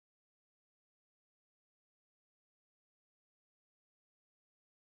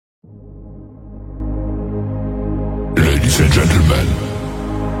and gentlemen,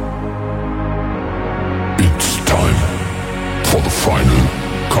 it's time for the final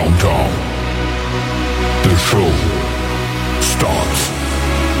countdown. The show starts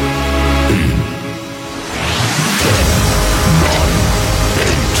in 10, 9,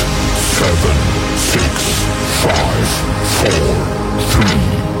 8, 7, 6, 5, 4, 3,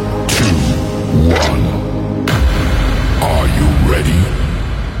 2, 1. Are you ready?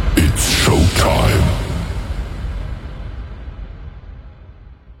 It's showtime.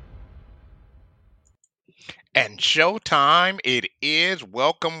 And showtime it is.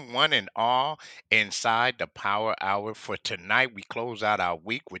 Welcome one and all inside the Power Hour. For tonight, we close out our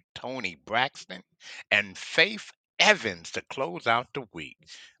week with Tony Braxton and Faith Evans to close out the week.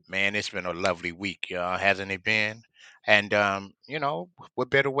 Man, it's been a lovely week, y'all, hasn't it been? And what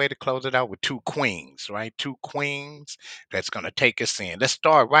better way to close it out with two queens, right? Two queens that's gonna take us in. Let's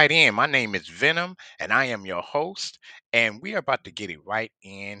start right in. My name is Venom, and I am your host, and we are about to get it right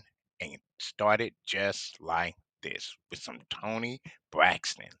in and started just like this with some Tony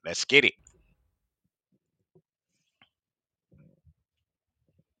Braxton. Let's get it.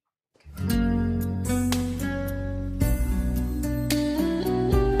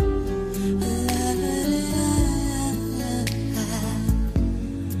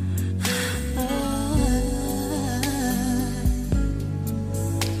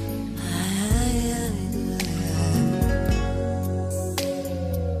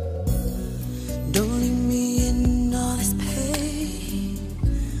 Don't leave me in all this pain.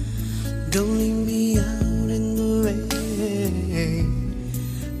 Don't leave me out in the rain.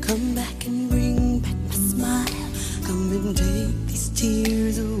 Come back and bring back my smile. Come and take these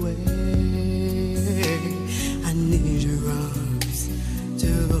tears away. I need your arms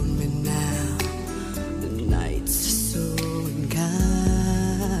to hold me now. The nights are so unkind.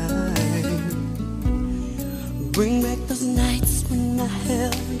 Bring back those nights when I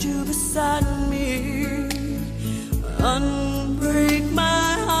held you beside me. Unbreak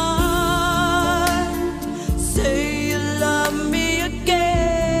my heart. Say you love me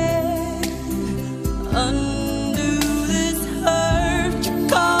again. Undo this hurt you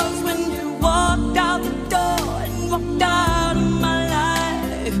caused when you walked out the door and walked out of my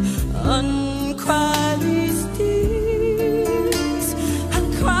life. Uncry these tears. I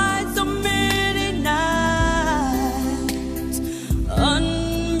cried so many nights.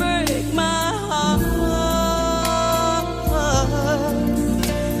 Unbreak my heart.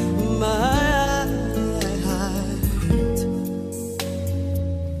 My heart.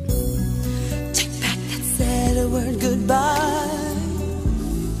 Take back that sad word goodbye.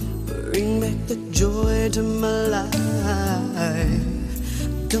 Bring back the joy to my life.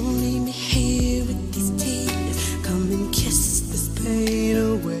 Don't leave me here with these tears. Come and kiss this pain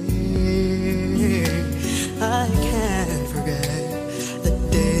away. I can't forget the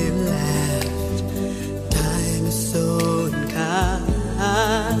day you left. Time is so unkind.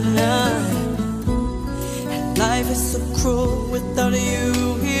 And life is so cruel without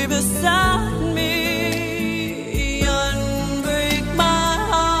you here beside me. Unbreak my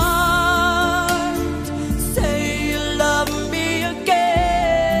heart. Say you love me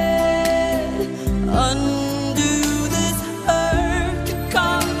again. Undo this hurt you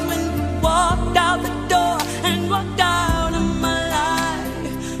caused when you walked out the door and walked out of my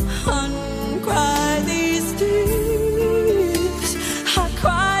life. Uncry these tears. I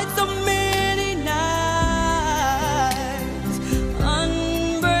cried so many nights.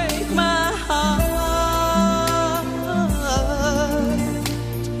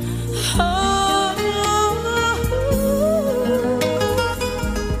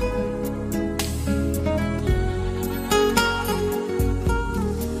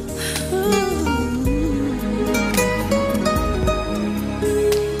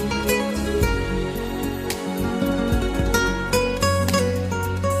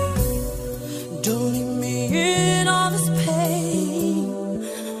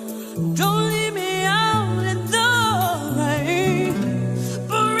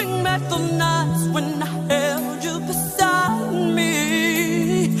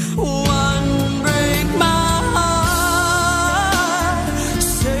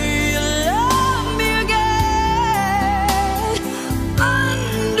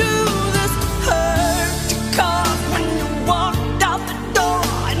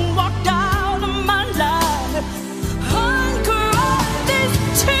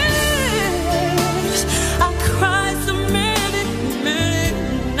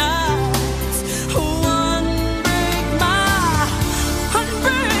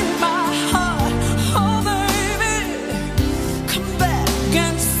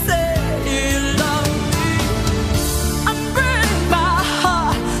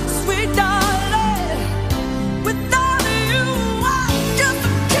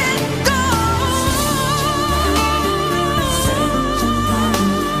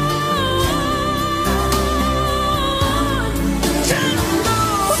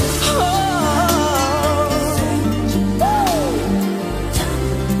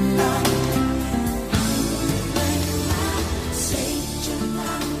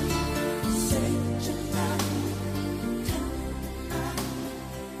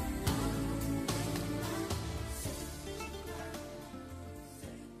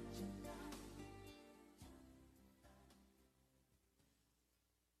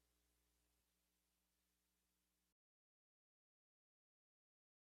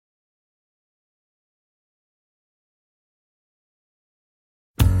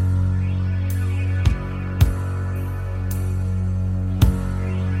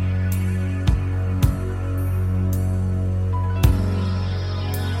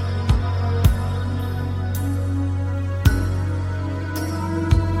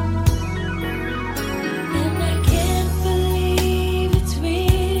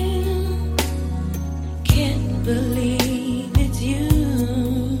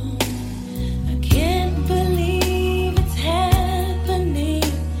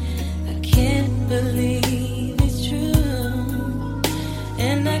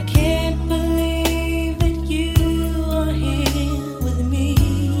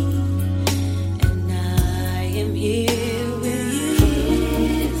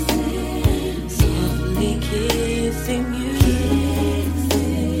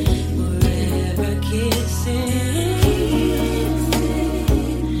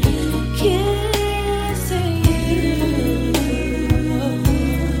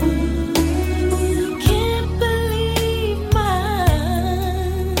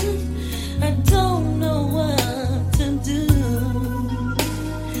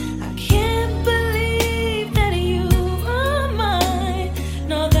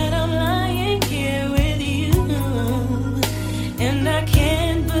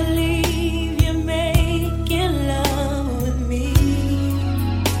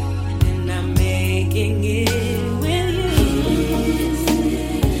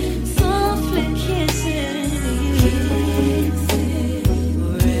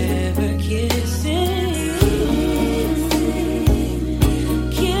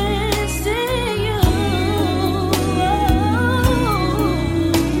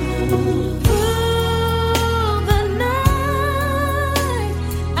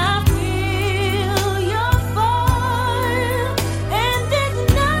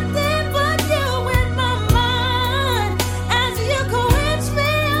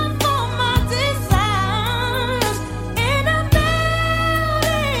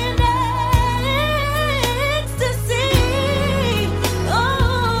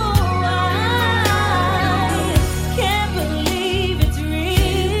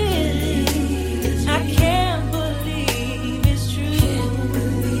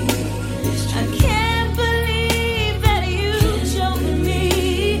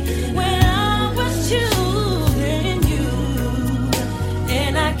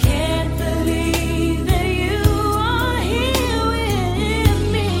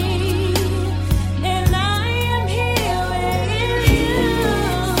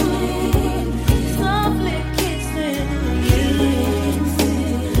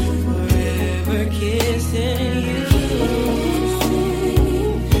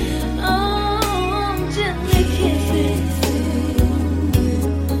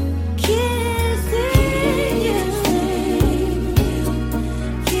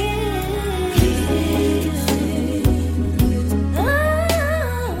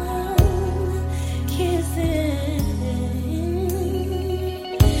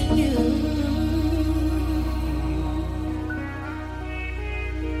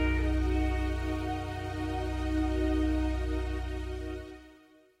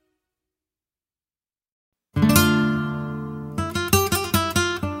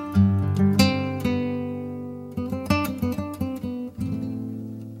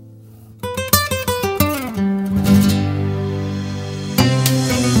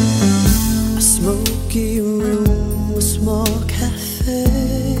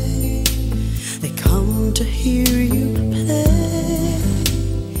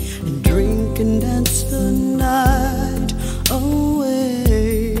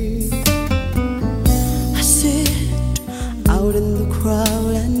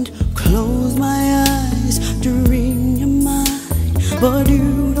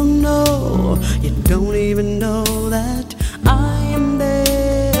 know, you don't even know that I am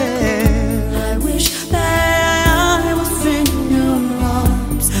there. I wish that I was in your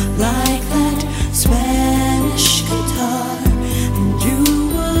arms like that Spanish guitar, and you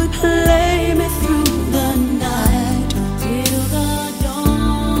would play me through the night till the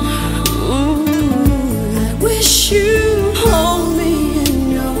dawn. I wish you hold me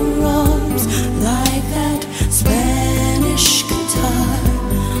in your arms like that Spanish guitar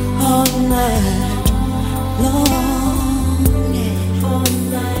all night long, all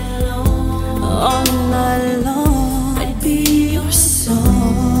night long, all night long. I'd be your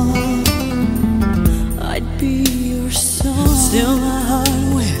song, I'd be your song. Still my heart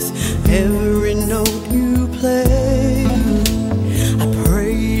with every note you play. I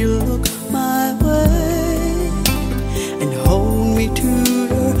pray you look my way and hold me to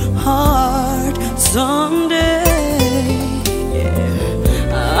your heart someday.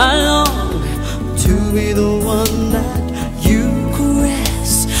 Yeah, I long to be the one that you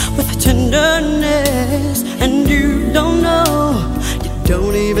caress with tenderness, and you don't know, you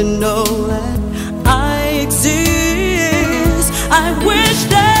don't even know that I exist. I wish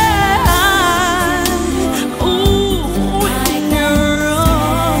that I, ooh, in your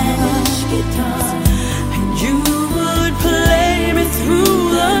arms, and you would play me through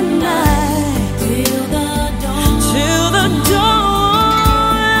the night till the dawn, till the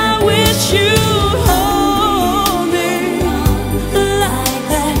dawn. I wish you'd hold me like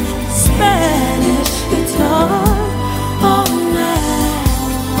that Spanish guitar all night,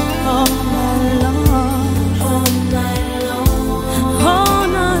 all night long, all night long, all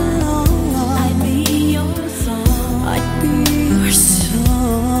night long. I'd be your song, I'd be your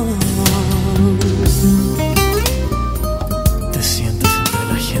song. Te sientes entre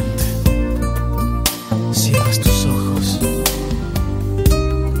la gente, cierras tus ojos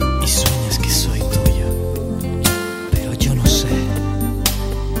y sueñas que soy tuya, pero yo no sé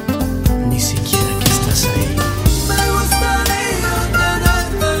ni siquiera que estás ahí. Me gustaría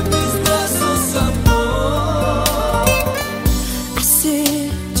tenerte en mis brazos, amor. I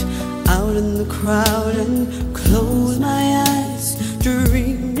sit out in the crowd and close my eyes to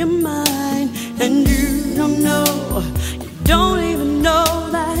read your mind, and you don't know, you don't even know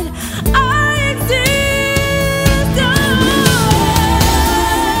that I exist.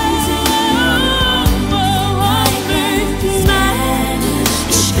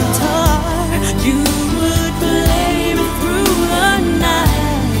 Spanish guitar, you would play me through the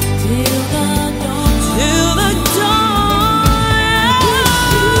night till the dawn, till the dawn.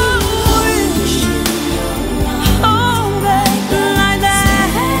 Wish you hold me like that.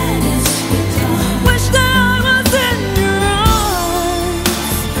 Wish that I was in your arms,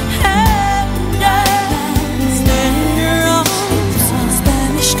 hey, yeah, in your arms.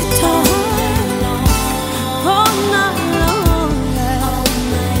 Spanish guitar all night long, yeah,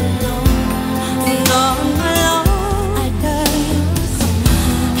 all night long.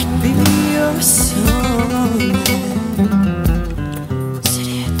 I'd be your song.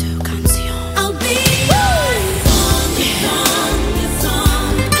 Sería tu canción. I'll be your song, your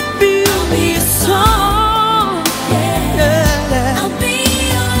song. I'd be your song, yeah. I'll be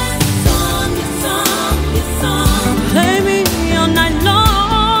your song, your song, your song. Play me all night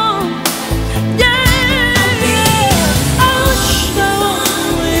long, yeah. I wish that I was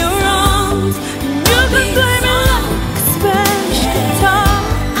in your arms and you could play me like a Spanish guitar.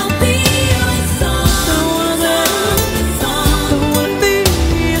 I'll be your song, don't wanna be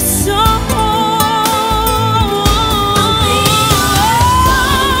your song. I'll be your song,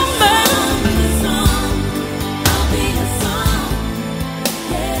 I'll be your song,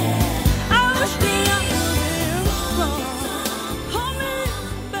 yeah. I wish that I was in your song. Hold me,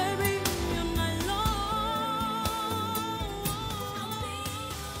 baby, all night long.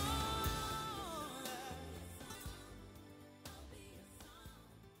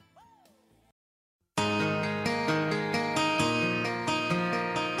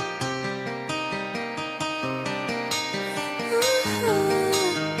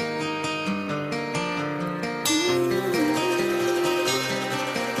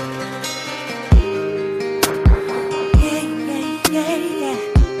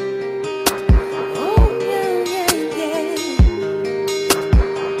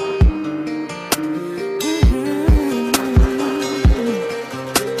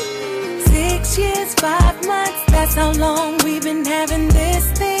 That's how long we've been having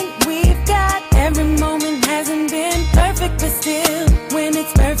this thing we've got. Every moment hasn't been perfect, but still, when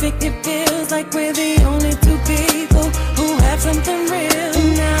it's perfect, it feels like we're the only two people who have something real.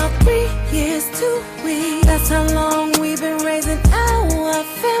 And now 3 years, 2 weeks, that's how long we've been raising our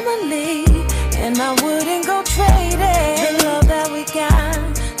family. and I wouldn't go trading the love that we got.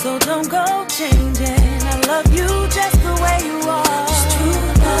 So don't go changing. I love you just the way you are. It's true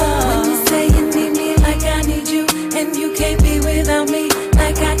love. When you say you need me like I need you, and you can't be without me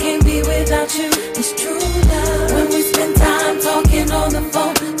like I can't be without you. It's true love. When we spend time talking on the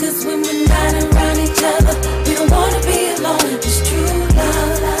phone, 'cause when we're not around each other, we don't wanna be alone. It's true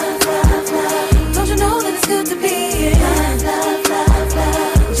love, love, love, love. Don't you know that it's good to be in love, love, love,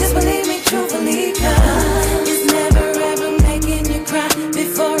 love. Just believe me truthfully, 'cause it's never ever making you cry.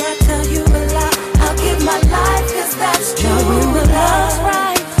 Before I tell you a lie, I'll give my life, 'cause that's true. Now when the love's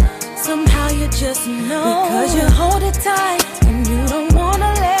right, somehow you just know, because you hold it tight and you don't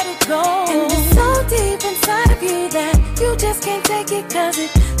wanna let it go. And it's so deep inside of you that you just can't take it, 'cause it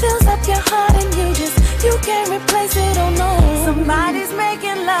fills up your heart and you can't replace it, oh no. Somebody's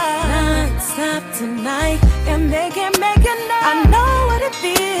making love non-stop tonight, and they can't make enough. I know what it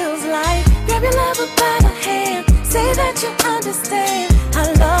feels like. Grab your lover by the hand, say that you understand how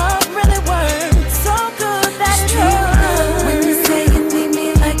love really works. So good that it's true. When you say you need me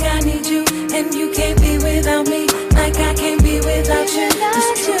like I need you, and you can't be without me like I can't be without you.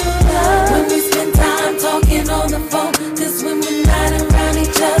 It's true love. When we spend time talking on the phone, 'cause when we're not around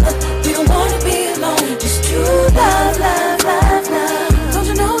each other, we don't wanna be alone. It's true love, love, love, love. Don't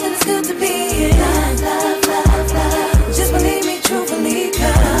you know that it's good to be in love, love, love, love. Just believe me truthfully,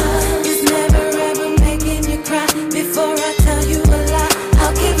 'cause it's never ever making you cry. Before I tell you a lie,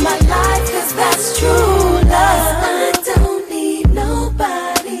 I'll give my life, 'cause that's true love. I don't need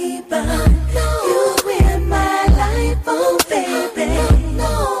nobody but you in my life, oh baby.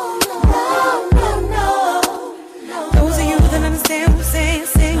 No, no, no, no, no. Those of you that understand what I'm saying,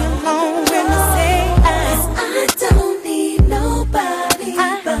 sing along when I say I don't need nobody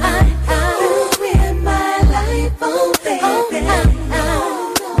but you in my life, oh baby. No,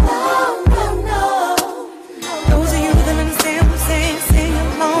 no, no, no. Those of you that understand what I'm saying, sing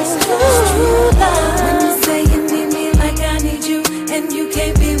along. It's true love. When you say you need me like I need you, and you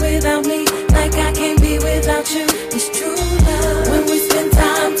can't be without me like I can't be without you. It's true love. When we spend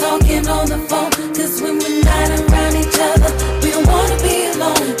time talking on the phone, 'cause when we're not around each other, we don't wanna be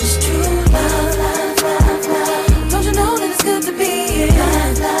alone. It's true love, love, love, love. Don't you know that it's good to be in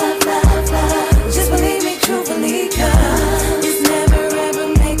love, love, love, love. Just believe me truthfully, 'cause it's never ever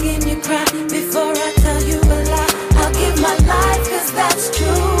making you cry. Before I tell you a lie, I'll give my life, 'cause that's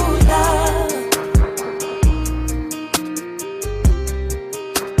true love.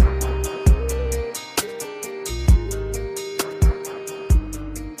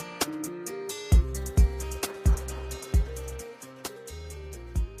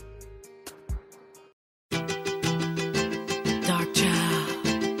 Dark Child,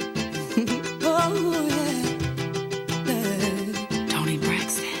 Oh yeah, Tony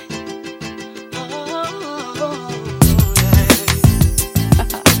Braxton.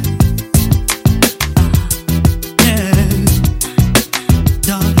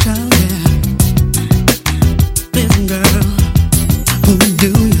 dark child, yeah. Listen, girl, who do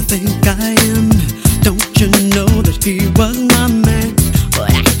you think I am? Don't you know that he was my man?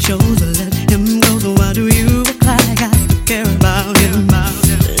 But I chose to let him go, so why do you act like I still care about him?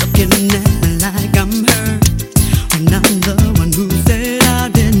 Looking at me like I'm hurt, when I'm the one who said I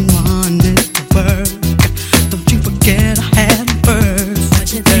didn't want it to work. Don't you forget I had him first. What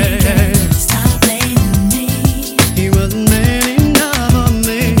you think? Stop blaming me. He wasn't man enough for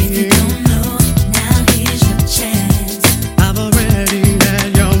me. You don't know, now here's your chance. I've already had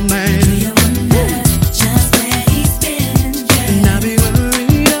your man. Do you wonder just where he's been? And I'll be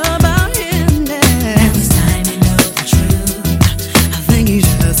worried about him Now then. it's time you know the truth. I think he's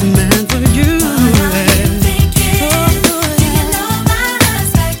just a man for you. What are you thinking? Do you know about us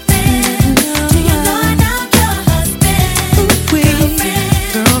back then? Do you know now your husband?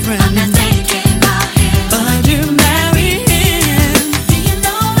 Girlfriend, I'm not thinking about him. but you marry him. Do you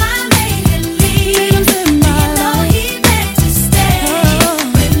know I made him leave? Do you know he meant to stay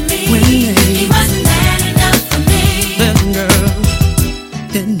with me? He wasn't man enough for me. Listen, girl,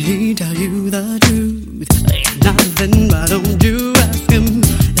 didn't he tell you the truth? Now then, why don't you ask him?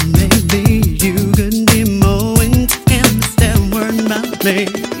 And maybe you could be more into him instead of worrying about me.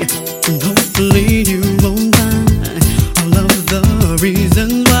 And hopefully you won't find all of the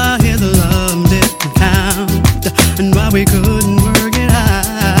reasons why his love didn't count and why we couldn't work it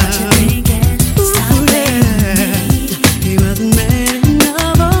out. Thinking, stop Ooh, blaming yeah. me. He wasn't man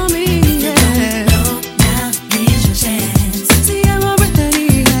enough for me. Yeah. Now here's your chance. See, I'm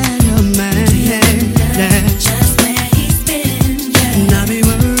already had your man. Yeah. Just where he's been. And I'll be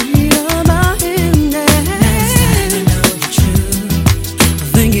worried about him. Now it's time to Yeah. know the truth. I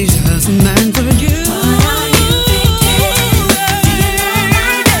think he's just a man for you.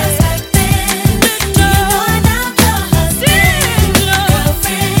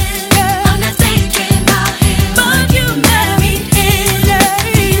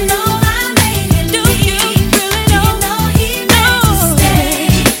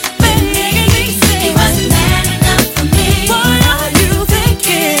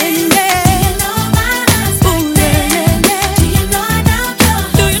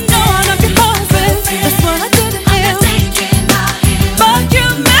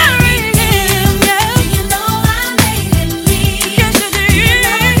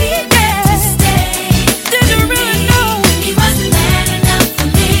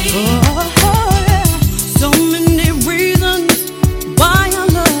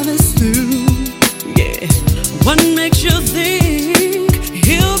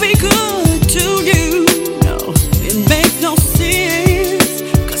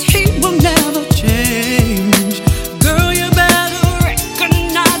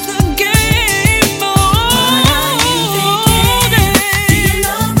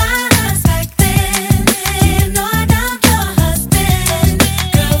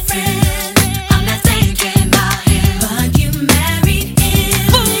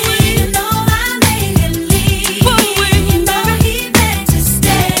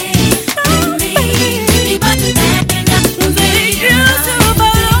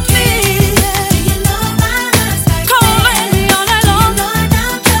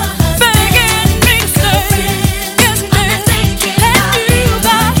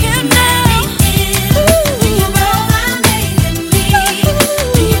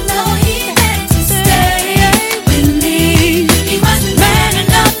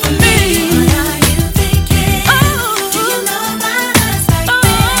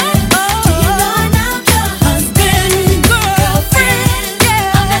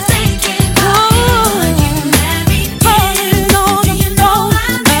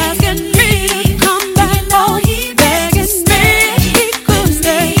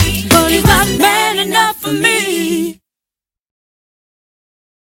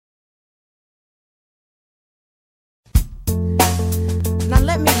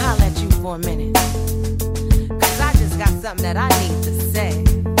 let me holler at you for a minute. Cause I just got something that I need to say.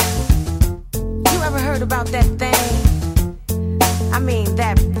 You ever heard about that thing? I mean,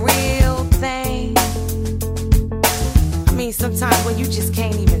 that real thing? I mean, sometimes when you just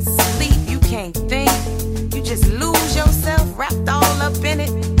can't even sleep, you can't think, you just lose yourself wrapped all up in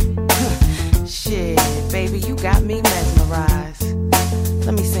it. Shit, baby, you got me mesmerized.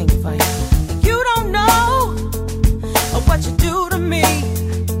 Let me sing it for you. You don't know what you do to me.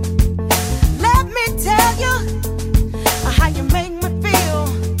 Let me tell you how you make me feel.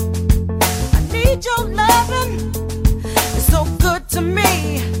 I need your loving, it's so good to me.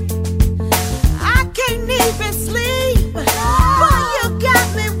 I can't even sleep, boy, you got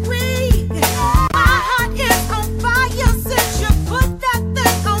me weak. My heart is on fire since you put that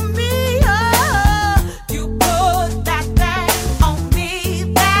thing on me. You put that thing on me,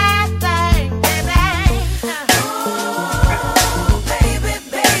 that thing, baby. Ooh, baby,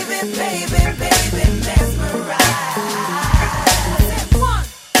 baby, baby, baby, mesmerized. 1,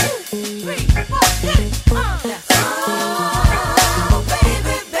 2, 3, 4, hit it. Ooh,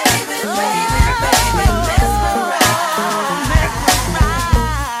 baby, baby, baby, baby, mesmerized.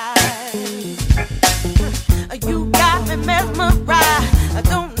 You got me mesmerized. I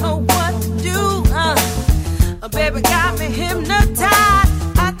don't know what to do. Baby got me hypnotized.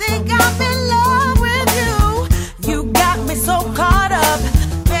 I think I'm in love with you. You got me so caught up.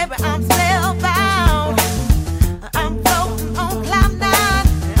 Baby, I'm spellbound. I'm floating on cloud 9.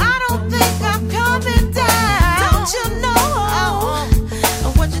 I don't think I'm coming down. Don't you know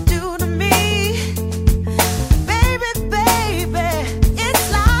what you do to me? Baby, baby, it's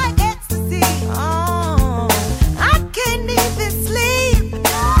like ecstasy. Oh, I can't even sleep.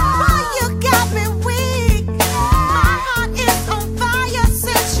 Boy, you got me weak. My heart is on fire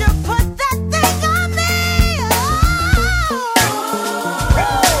since you put that thing on me.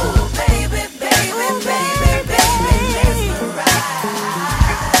 Oh, baby, baby, baby, baby, mesmerized.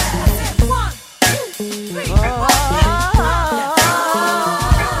 1, 2, 3, 4,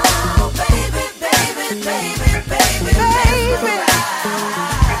 baby, baby, baby, baby, mesmerized.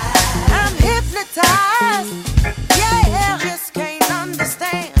 I'm hypnotized. Yeah, just can't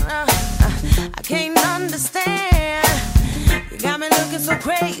understand. I can't understand. You got me looking so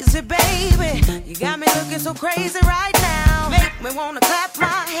crazy, baby. You got me looking so crazy right now. Make me wanna clap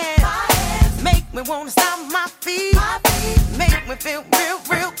my hands. Make me wanna stomp my feet. Make me feel real,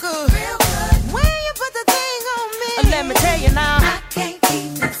 real good. When you put the thing on me, let me tell you now, I can't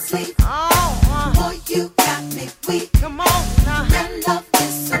even sleep. Oh, boy, you got me weak. Come on now, your love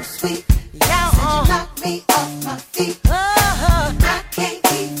is so sweet. Yeah, you knock me off my feet. I can't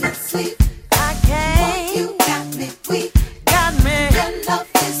even sleep. I can't. Boy, you got me weak. Got me. Your love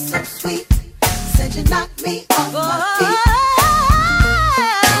is so sweet. Said you knock me off my feet.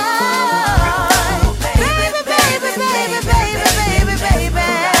 Baby, baby, baby, baby, baby, baby.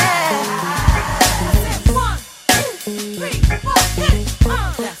 1, 2, 3, 4, hit it.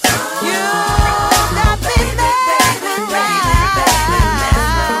 You got me mesmerized.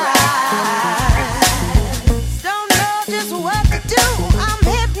 Don't know just what to do. I'm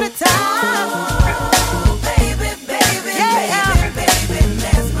hypnotized. Baby, baby, baby, baby,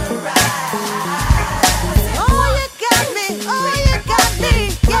 mesmerized. Oh, you got me. Oh, you got me.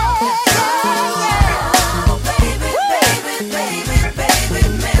 Yeah, yeah, yeah. Baby, baby, baby, baby,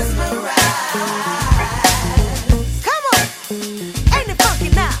 mesmerized. Come on, ain't it funky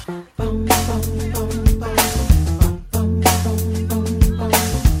now?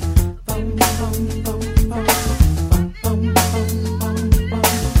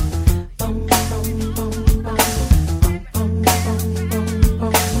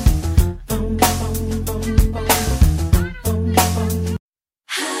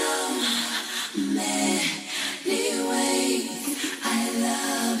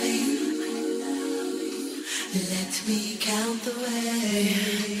 Let me count the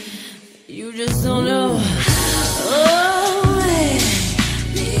way. You just don't know. Oh,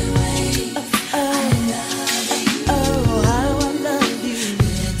 how I love you.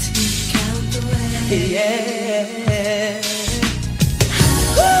 Let me count the way. Yeah.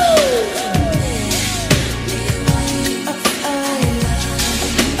 Woo!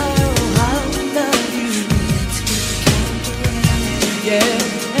 Oh, how I love you. Let me count the way. Yeah.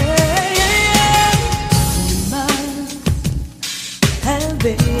 Have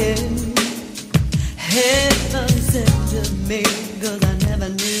been heaven sent to me, 'cause I never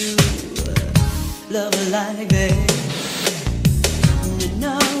knew love like that. You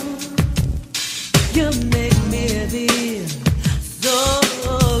know, you make me feel so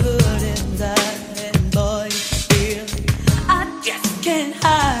good inside, and boy, you feel I just can't hide.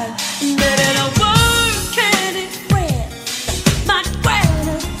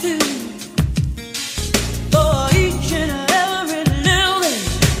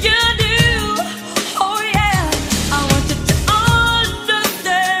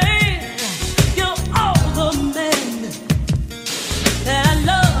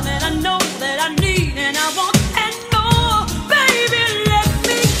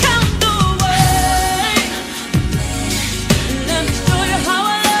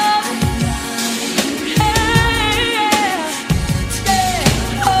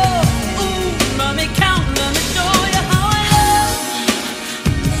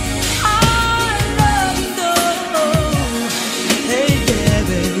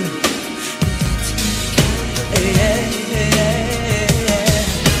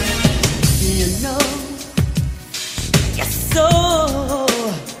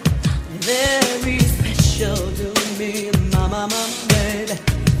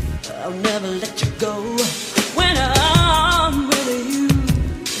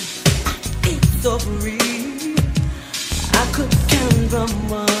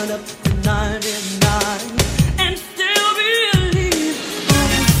 someone up to 99 and still believe.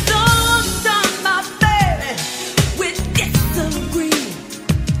 Sometimes, my baby, we disagree.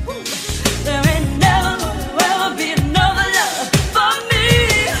 There ain't never, ever be another love for me.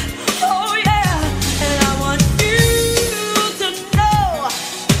 Oh yeah, and I want you to know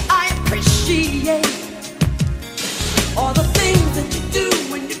I appreciate all the things that you do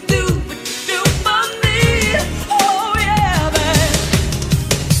when you do what you do for me. Oh yeah, babe.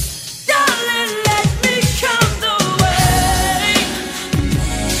 Darling, let me come the way.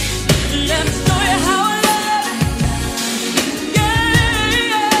 Let me show you how I love it. Yeah,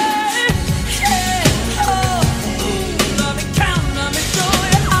 yeah, yeah. Oh, let me count, let me show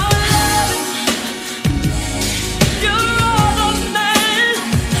you how I love it. You're all the man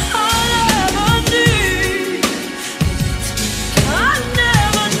I'll ever need. I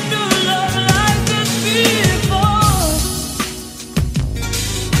never knew love like this before.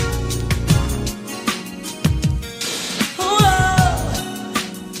 Oh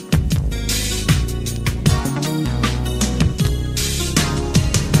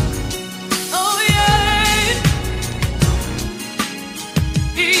yeah,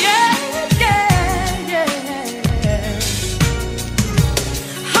 yeah, yeah.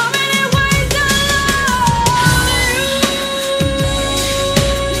 How many ways I love you?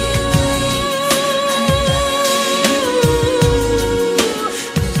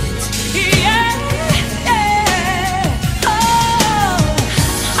 Yeah, yeah. Oh,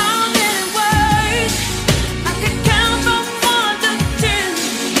 how many ways I could count from 1 to 10,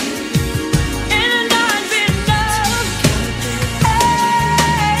 and I'd be enough.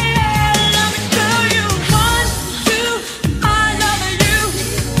 Hey, let me tell you, 1, 2, I love you.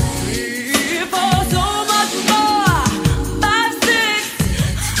 3, 4, so much more. 5, 6,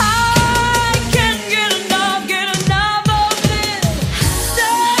 I can't get enough of it.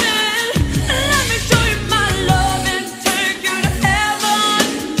 7, let me show you my love and take you to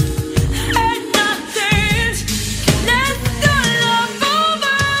heaven. 8, 9, 10, let's go love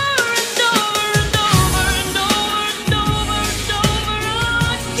over and over and over and over and over and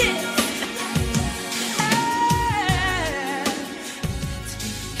over again.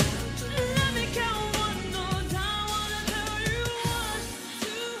 Let me count one more time. Wanna tell you 1,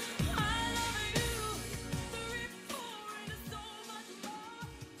 2, I love you. 3, 4, and so much more.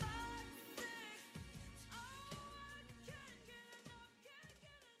 5, 6, I can't get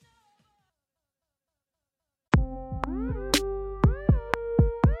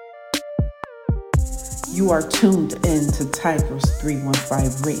You are tuned in to Tigers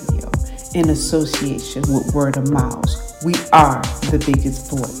 315 Radio in association with Word of Mouth. We are the biggest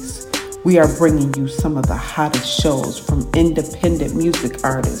voice. We are bringing you some of the hottest shows from independent music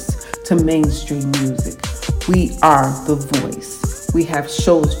artists to mainstream music. We are the voice. We have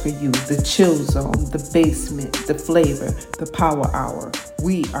shows for you: the Chill Zone, the Basement, the Flavor, the Power Hour.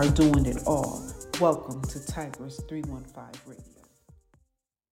 We are doing it all. Welcome to Tigers 315 Radio.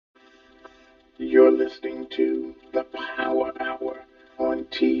 You're listening to the Power Hour on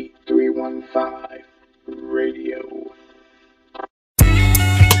T315 Radio.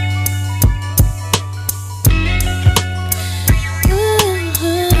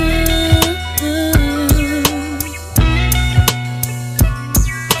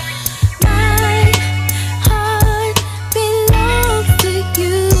 My heart belongs to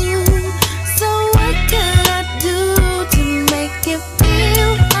you. So what can I do to make it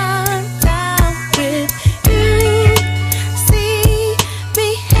feel I'm down with you? See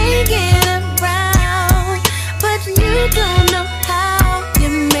me hanging around.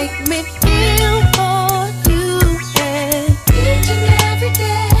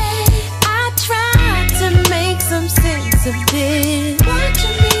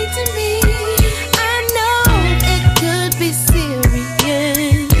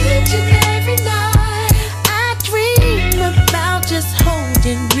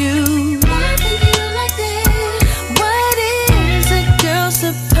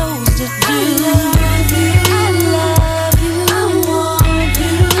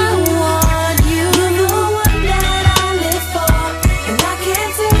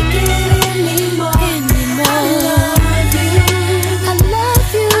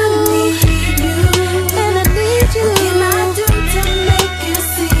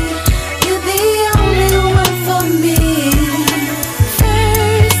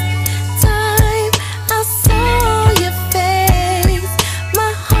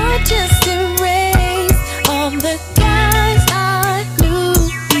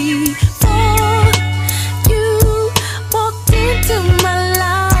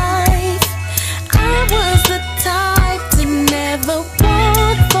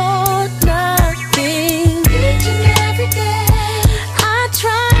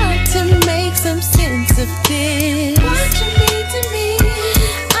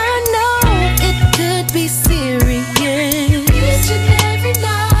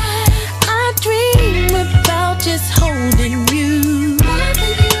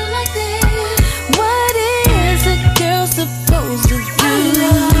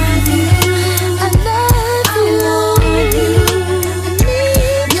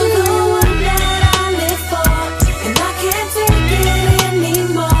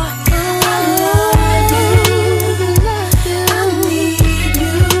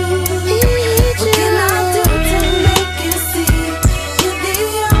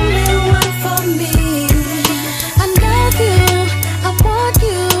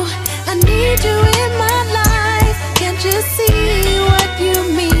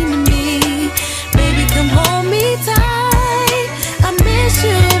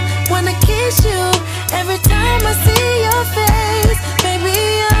 miss you every time I see your face. Baby,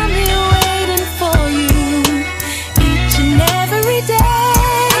 I'm here waiting for you each and every day.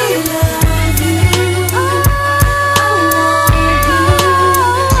 I love you. Oh,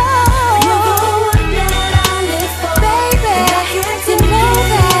 you're the one that I live for, baby. And I can't you know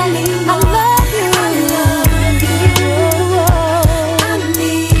that anymore. I love you. I love you. I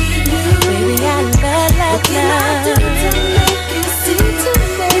need you, baby. I love what can I do to make you see? To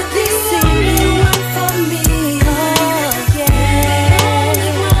make you see the only one for me. Oh yeah, the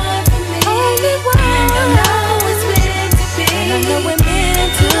only one for me. Only one. And I know it's meant to be. And I know we're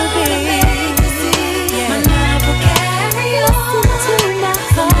meant to be. Yeah. My love will carry on to my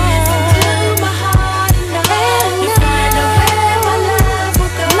heart, to my heart, and you find out where my love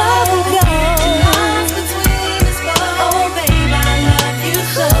will go. Love will go. Lost between us both. Oh, babe, I love you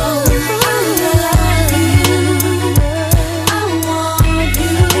so. I love you. I want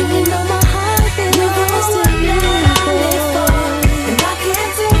you. And you know my heart belongs to you. And I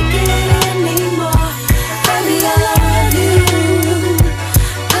can't take it anymore. Baby, I love you.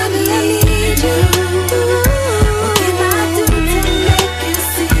 Baby, I need you. What can I do to make you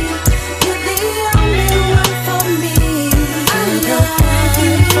see? You're the only one for me. I love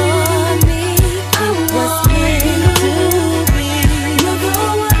you for me. It was meant to be. You're the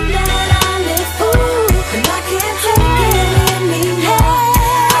one that I live for, and I can't take it anymore.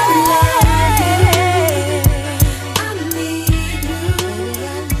 I love you. I need you.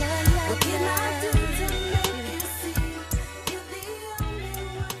 What can I do to make you see? You're the only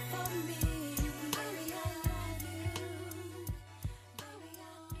one for me. Baby, I love you. Baby,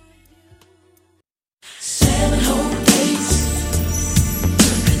 I need you. 7 whole days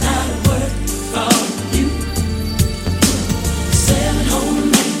without a word from you. 7 whole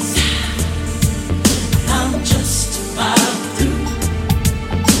nights, I'm just about through.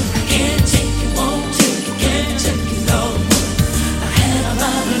 I can't take it, won't take it, can't take it no more. I had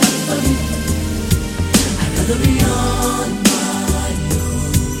about enough of you. I'd rather be on my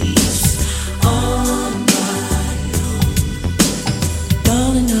own, yes, on my own.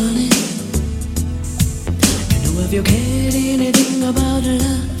 Darling, darling, you know if you cared anything about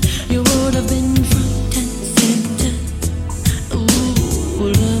love, you would have been front and center.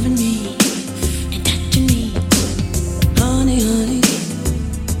 Ooh, loving me and touching me, honey, honey.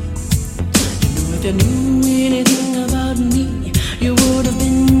 You know if you knew anything about me, you would have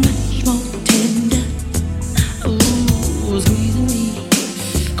been much more tender. Ooh, squeezing me,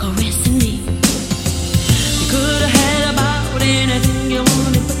 caressing me. You could have had about anything you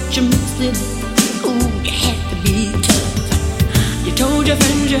wanted, but you missed it. Ooh, you had to be tough. You told your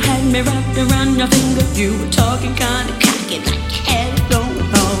friends you had me wrapped around your finger. You were talking kinda cocky like you had it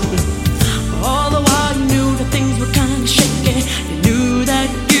going on. All the while you knew that things were kinda shaky. You knew that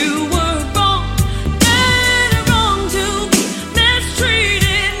you were wrong, dead wrong to be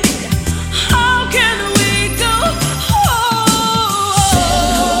mistreating me. How can we go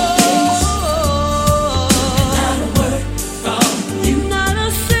without a word from you? Not a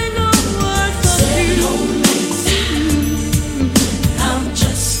single word from you. I'm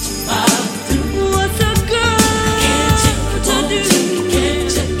just about through. What's a girl to do? Can't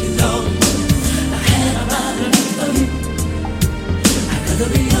take it no more. I had about enough of you. I'd rather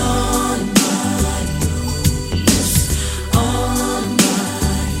be on my own, yes, on my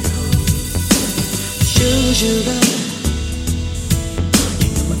own. Sugar, sugar, you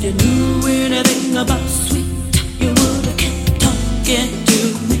know if you knew anything about sweet, you would have kept talking to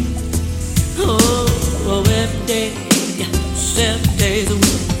me. Oh, every day, 7 days a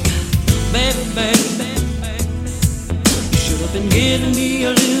week. Baby, baby, baby, baby. You should have been giving me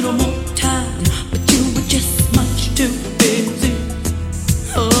a little more time, but you were just much too busy.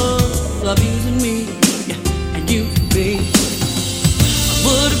 Oh, abusing me and using me. I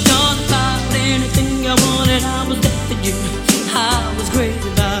would have done about anything I wanted. I was there for you. I was crazy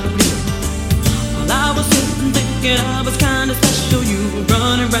about you. While I was sitting thinking I was kinda special, you were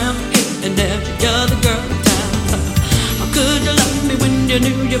running around hitting every other girl in town. How could you love me when you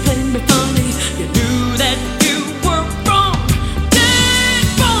knew you played me funny? You knew that you were wrong, dead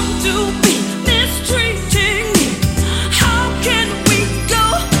wrong to be mistreating me. How can we go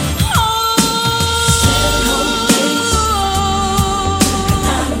on?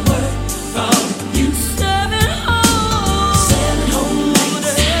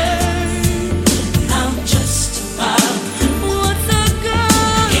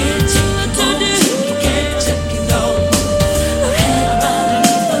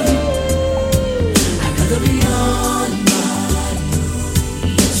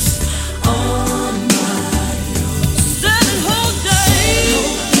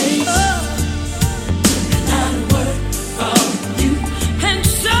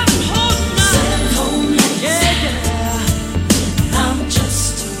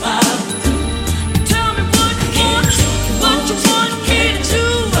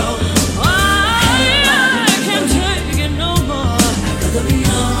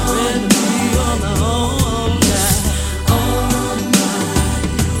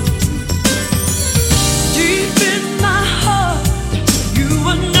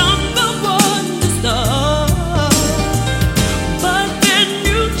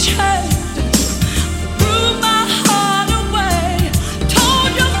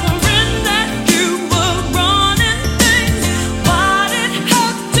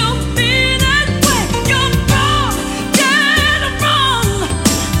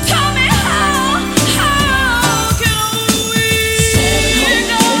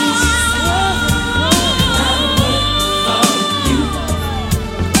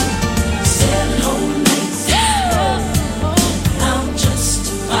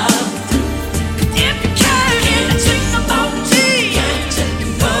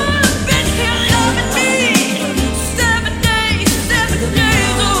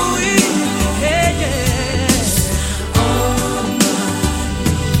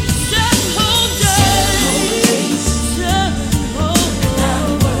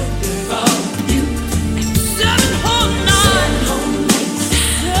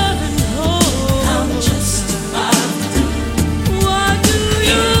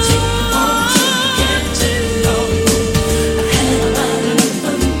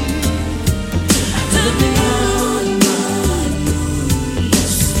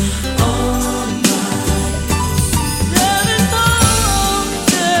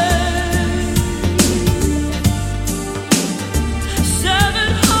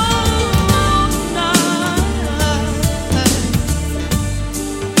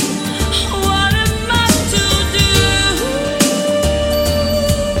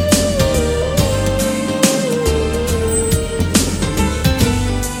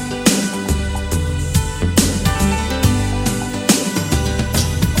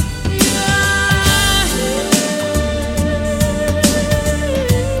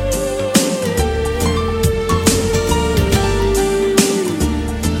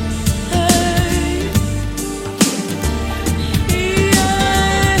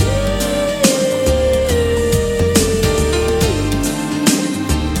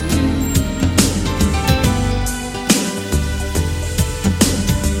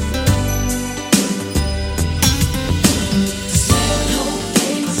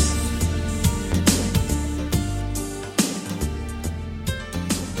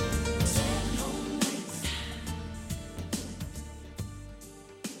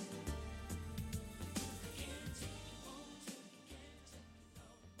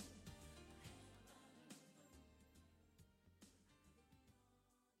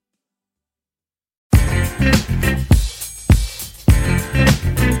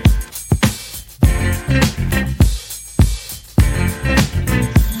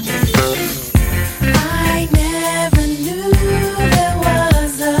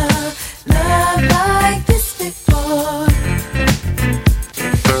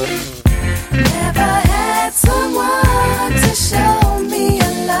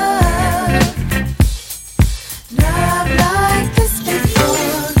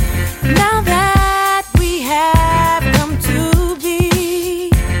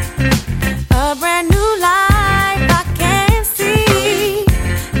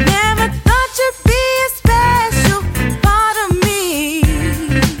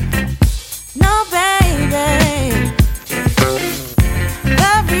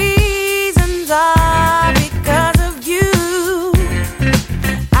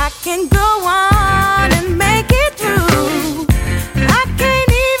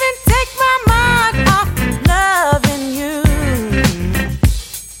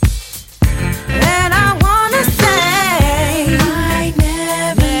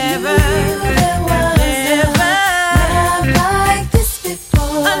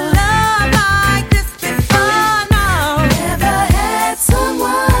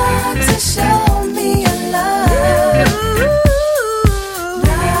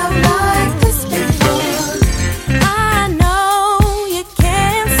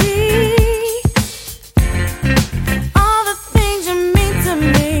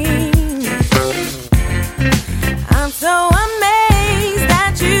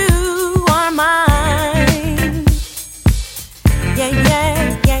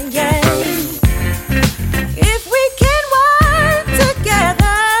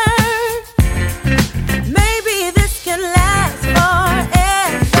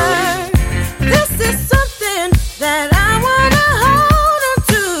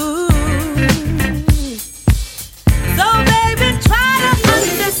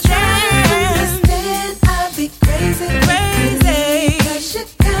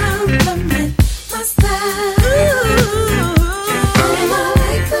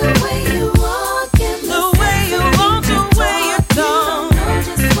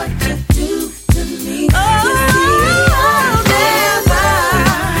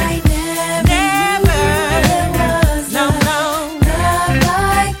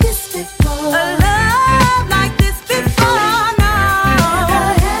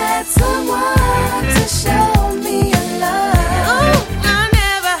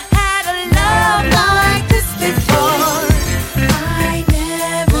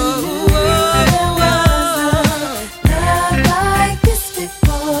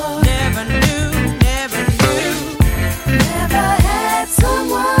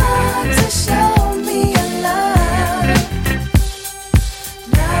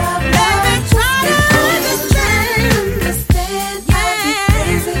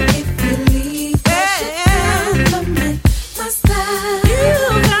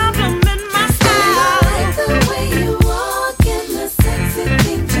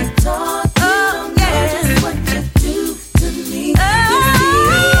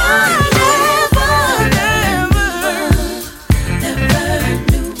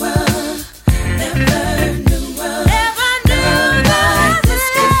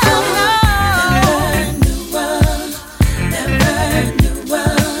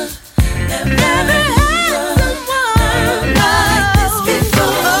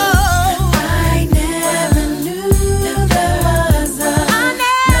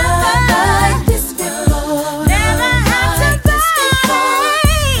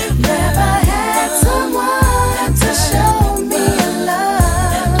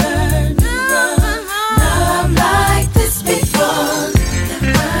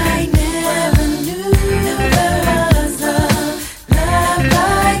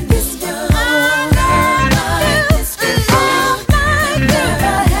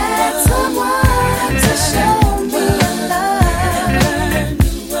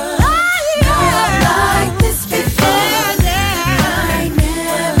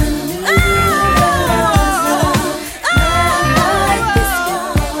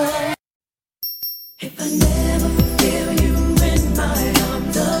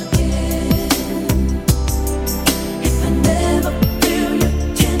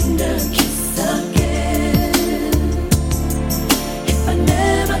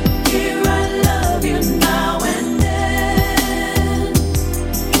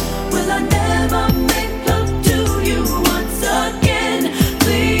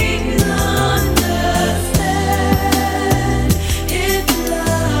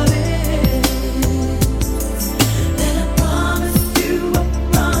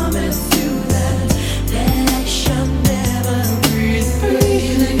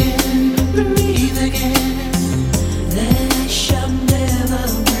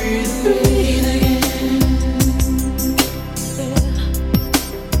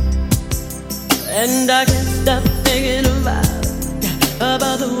 And I can't stop thinking about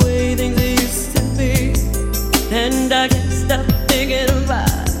the way things used to be. And I can't stop thinking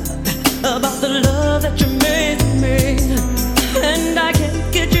about the love that you made to me. And I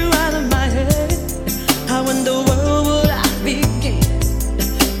can't get you out of my head. How in the world would I begin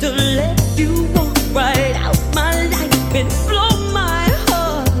to let you walk right out my life and blow my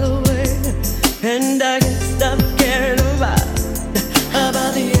heart away? And I can't stop caring about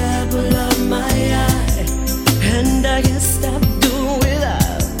the apple of my eye. And I can't stop doing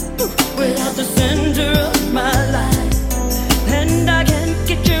without the center of my life. And I can't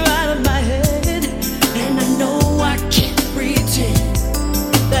get you out of my head. And I know I can't pretend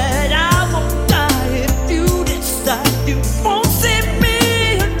that I won't die if you decide you won't see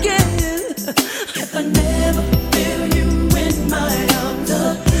me again. If I never feel you in my arms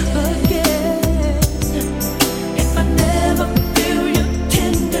again. If I never feel your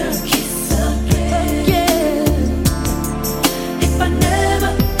tender kiss again. If I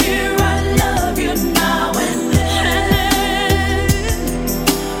never hear I love you now and then.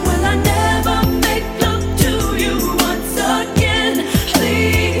 Will I never make love to you once again?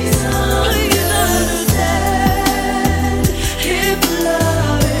 Please understand. If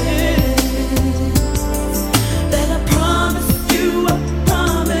love is, then I promise you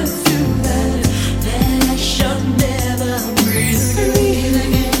that I shall never breathe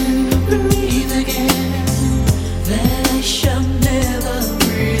again. That I shall never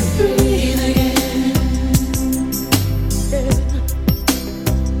breathe again.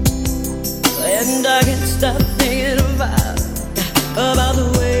 And I can't stop thinking about the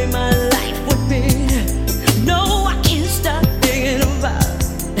way my life would be. No, I can't stop thinking about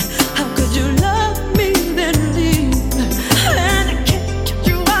how could you love me then leave. And I can't get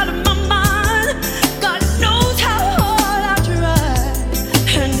you out of my mind. God knows how hard I try.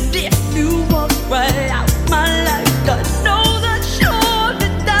 And if you walk right out my life, God knows I'm sure to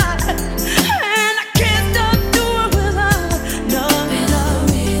die. And I can't stop doing without. No, I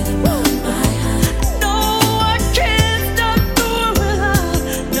can't stop doing without.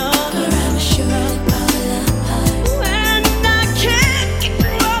 No, forever sure. And I can't get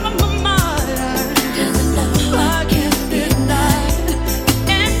you out of my mind. 'Cause I know I can't deny.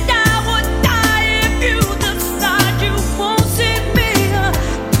 And I would die if you decide you won't see me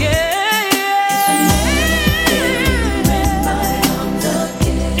again.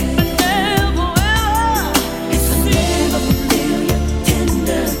 If I never feel your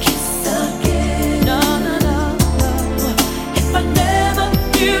tender kiss again. No. If I never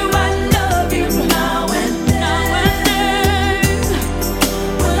hear I love you now and then.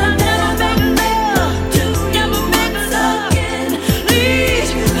 Will I never make love to you once again?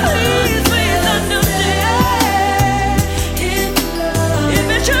 Please understand. If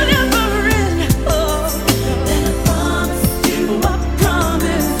it should ever end, then I promise you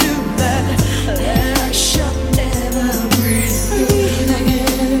that I shall never breathe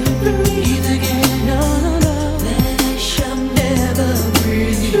again. No, that I shall never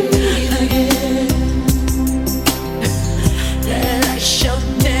breathe again. That I shall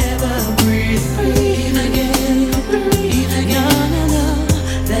never breathe again. No,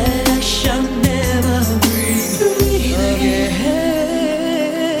 that I shall never breathe again.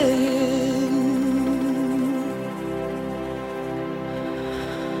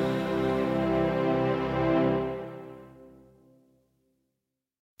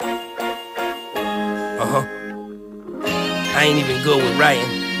 I ain't even good with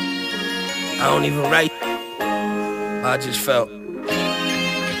writing. I don't even write. I just felt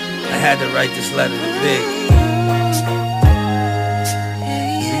I had to write this letter to Big.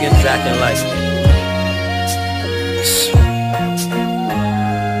 He begins acting like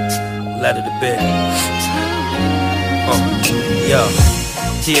letter to Big. Yo.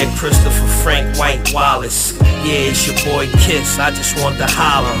 Dear Christopher Frank White Wallace, yeah, it's your boy Kiss. I just want to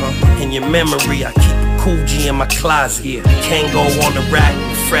holler. In your memory, I keep a Coogee in my closet. Kango on the rack,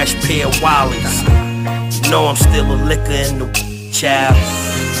 fresh pair of Wallies. You know I'm still a liquor in the child.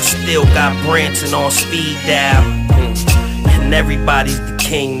 Still got Branson on speed dial. And everybody's the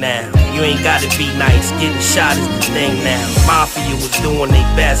king now. You ain't gotta be nice, getting shot is the thing now. Mafia was doing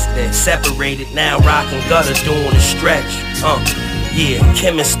their best, they separated now. Rock and Gutter doing a stretch. Yeah,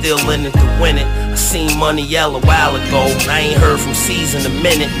 Kim is still in it to win it. I seen Money Yell a while ago, and I ain't heard from C's in a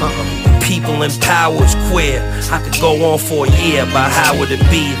minute. People in power is queer. I could go on for a year about how would it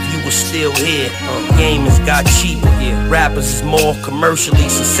be if you were still here. Game has got cheaper. Rappers is more commercially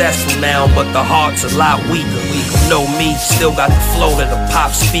successful now, but the heart's a lot weaker. Know me, still got the flow to the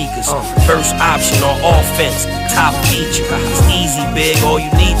pop speakers. First option on offense, top feature. It's easy, big, all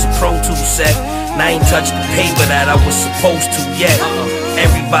you need's a Pro Tool set. And I ain't touched the paper that I was supposed to yet.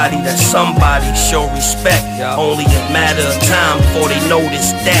 Everybody that's somebody show respect. Only a matter of time before they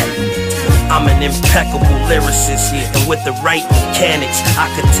notice that I'm an impeccable lyricist, and with the right mechanics I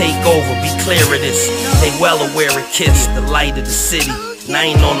could take over, be clear of this. They well aware of Kiss, the light of the city. And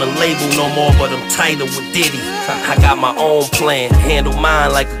I ain't on the label no more, but I'm tighter with Diddy. I got my own plan, handle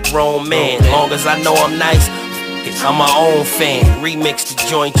mine like a grown man. Long as I know I'm nice, I'm my own fan. Remix the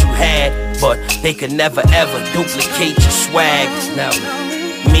joint you had, but they could never ever duplicate your swag.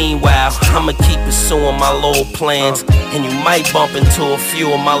 Meanwhile, I'ma keep pursuing my little plans, and you might bump into a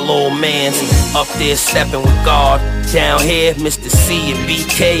few of my little mans. Up there stepping with God, down here Mr. C and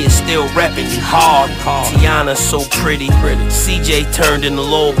BK is still repping you hard. Tiana's so pretty, CJ turned in a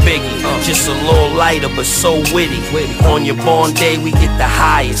little biggie, just a little lighter but so witty. On your born day we get the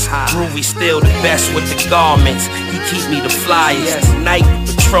highest. Groovy still the best with the garments, he keep me the flyest. Tonight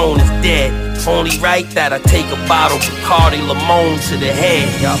Patron is dead, only right that I take a bottle of Bacardi Limon to the head.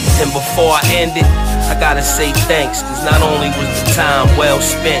 And before I end it, I gotta say thanks, cause not only was the time well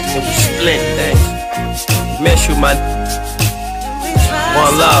spent, it was split. Thanks. Miss you, my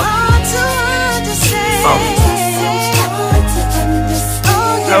one love.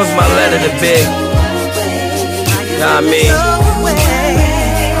 That was my letter to Big. You know what I mean?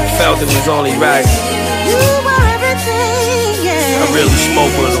 I felt it was only right. I really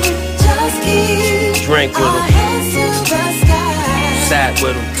spoke with him, drank with him, sat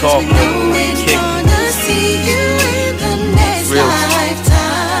with him, talked with him, kicked him. Real.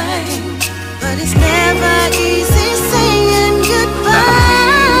 But it's never easy saying goodbye.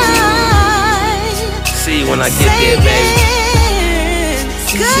 See you when I get there, baby.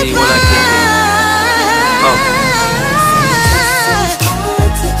 See you when I get there.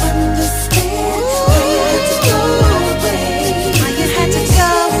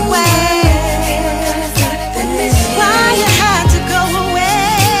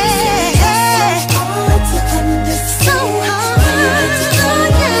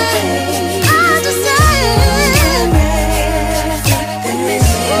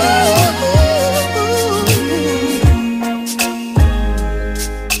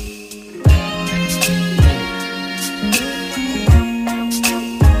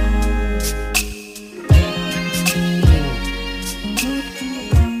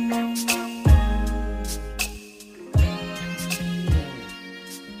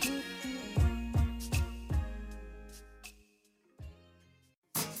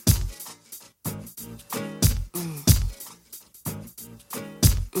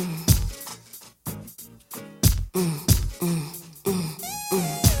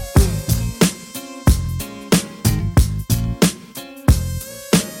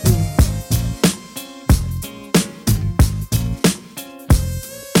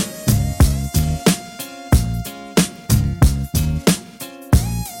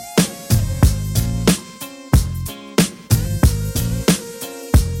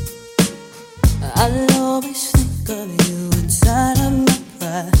 I'll always think of you inside of my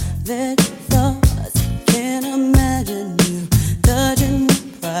private thoughts. Can't imagine you touching my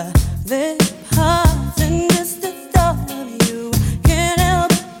private parts. And just the thought of you can't help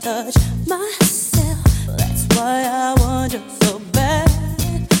but touch myself. That's why I want you so bad.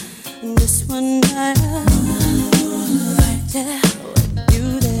 And this one night I'm right there with you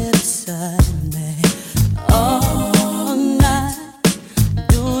there beside me. All night,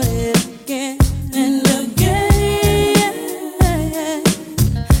 doing it again and again.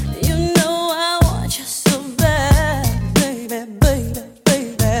 You know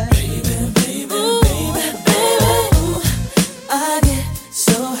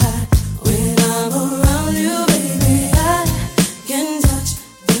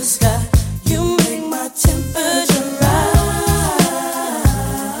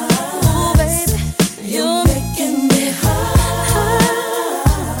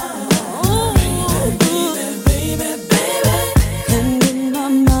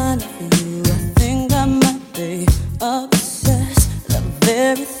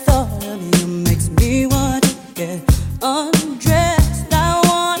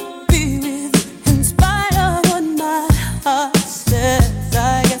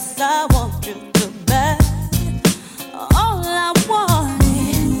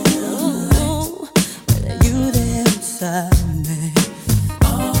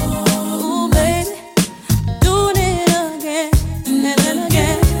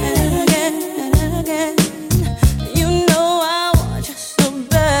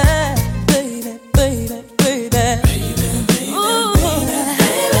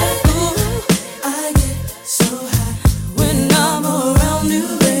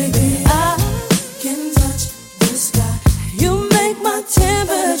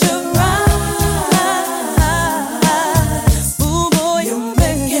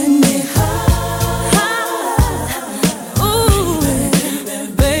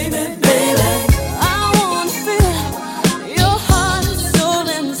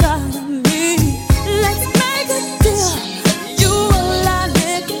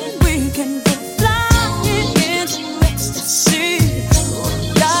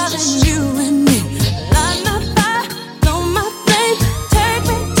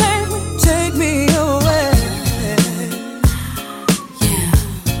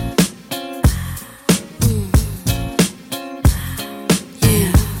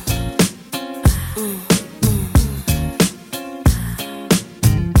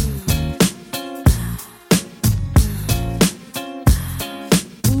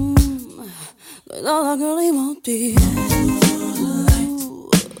all I really want be with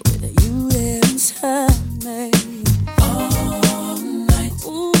you there inside me. All night.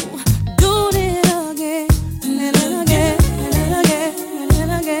 Ooh, doing it again and again and again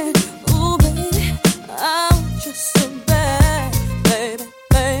and again. Ooh, baby, I want you so bad, baby,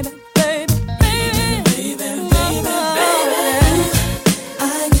 baby, baby, baby, baby, baby, baby. I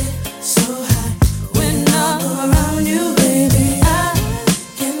get so high when I'm around you, baby. I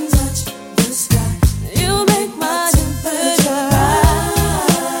can touch the sky. You make my temperature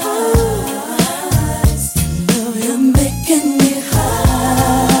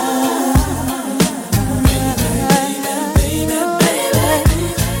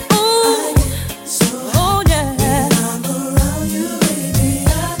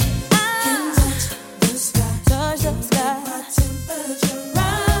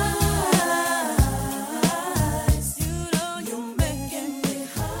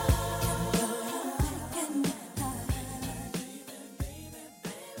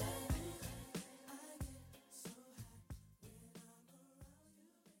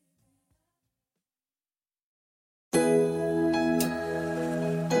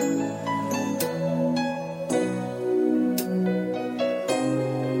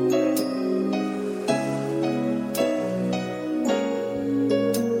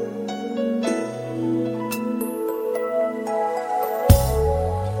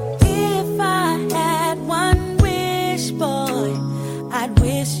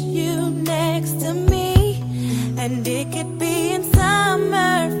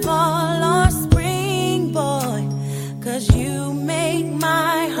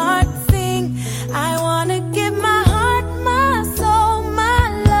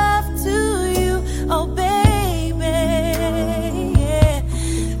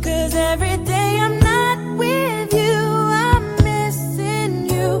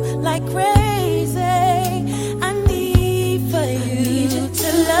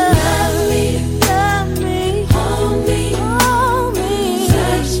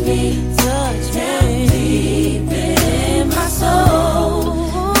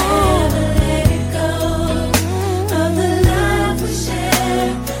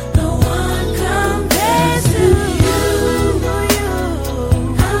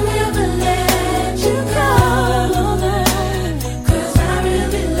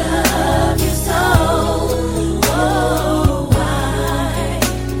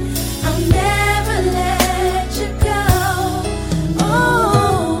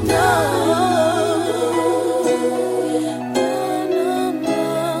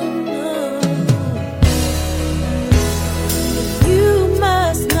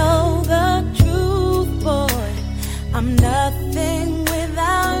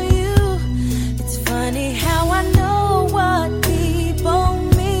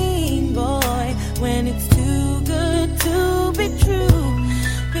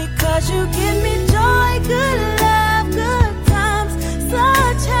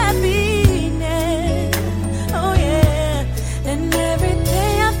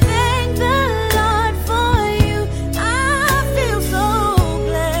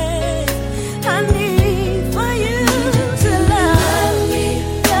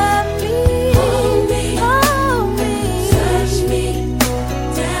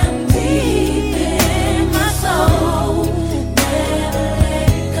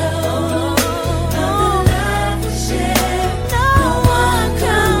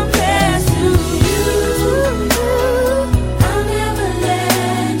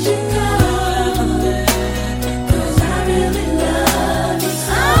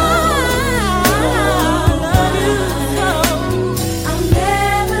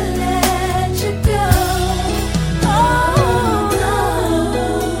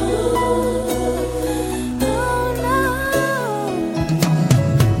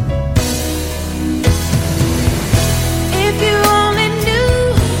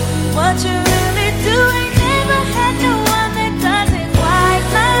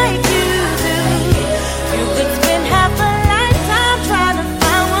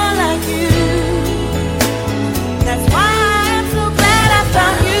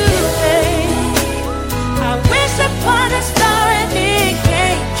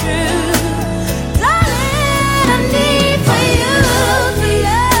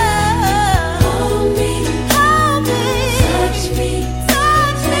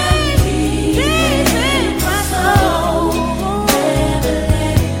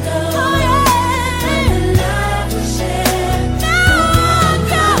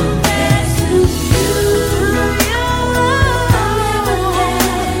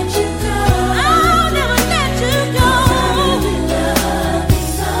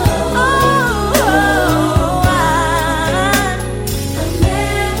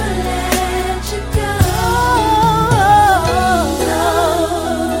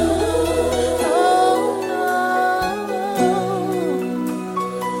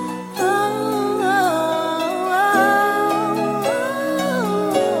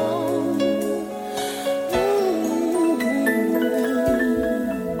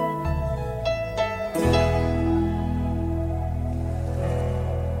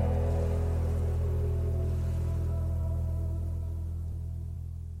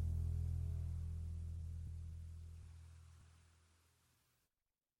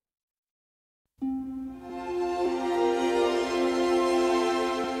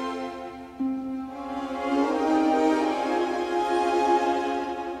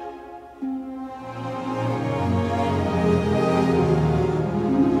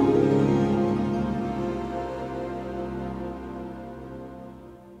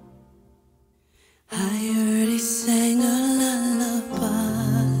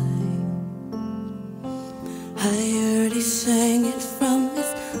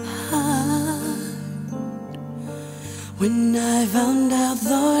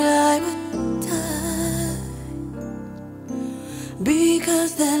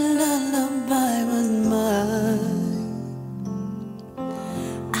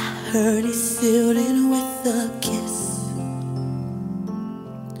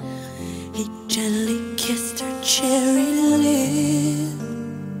He gently kissed her cherry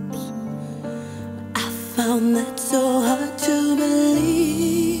lips. I found that so hard to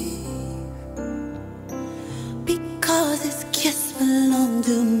believe, because his kiss belonged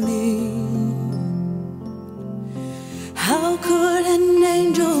to me. How could an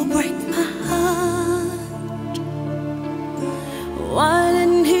angel break my heart? Why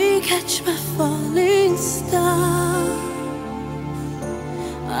didn't he catch my falling star?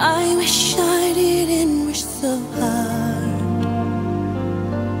 I wish I didn't wish so hard.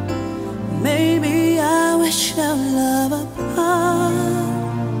 Maybe I wish our love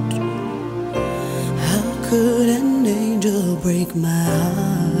apart. How could an angel break my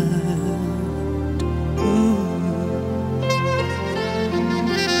heart?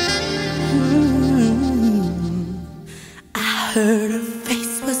 I heard her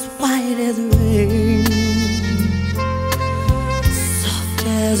face was white as rain, soft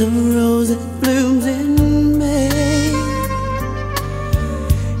as a rose that blooms in May.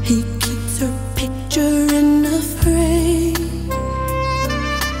 He keeps her picture in a frame,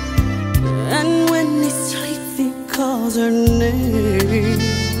 and when he sleeps he calls her name.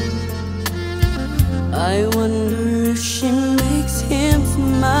 I wonder if she makes him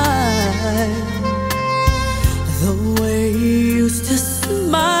smile the way he used to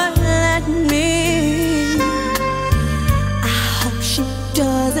smile at me. I hope she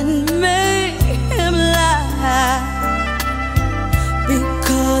doesn't make him laugh,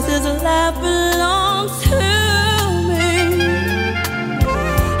 because his laugh belongs to me.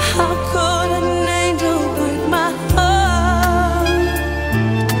 How could an angel break my heart?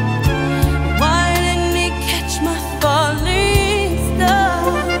 Why didn't he catch my falling star?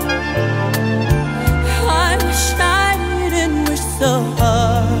 I wish I didn't wish so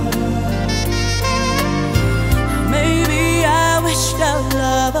hard. Maybe I wished our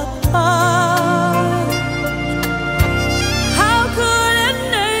love apart. How could an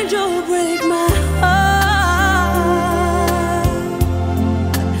angel break my heart?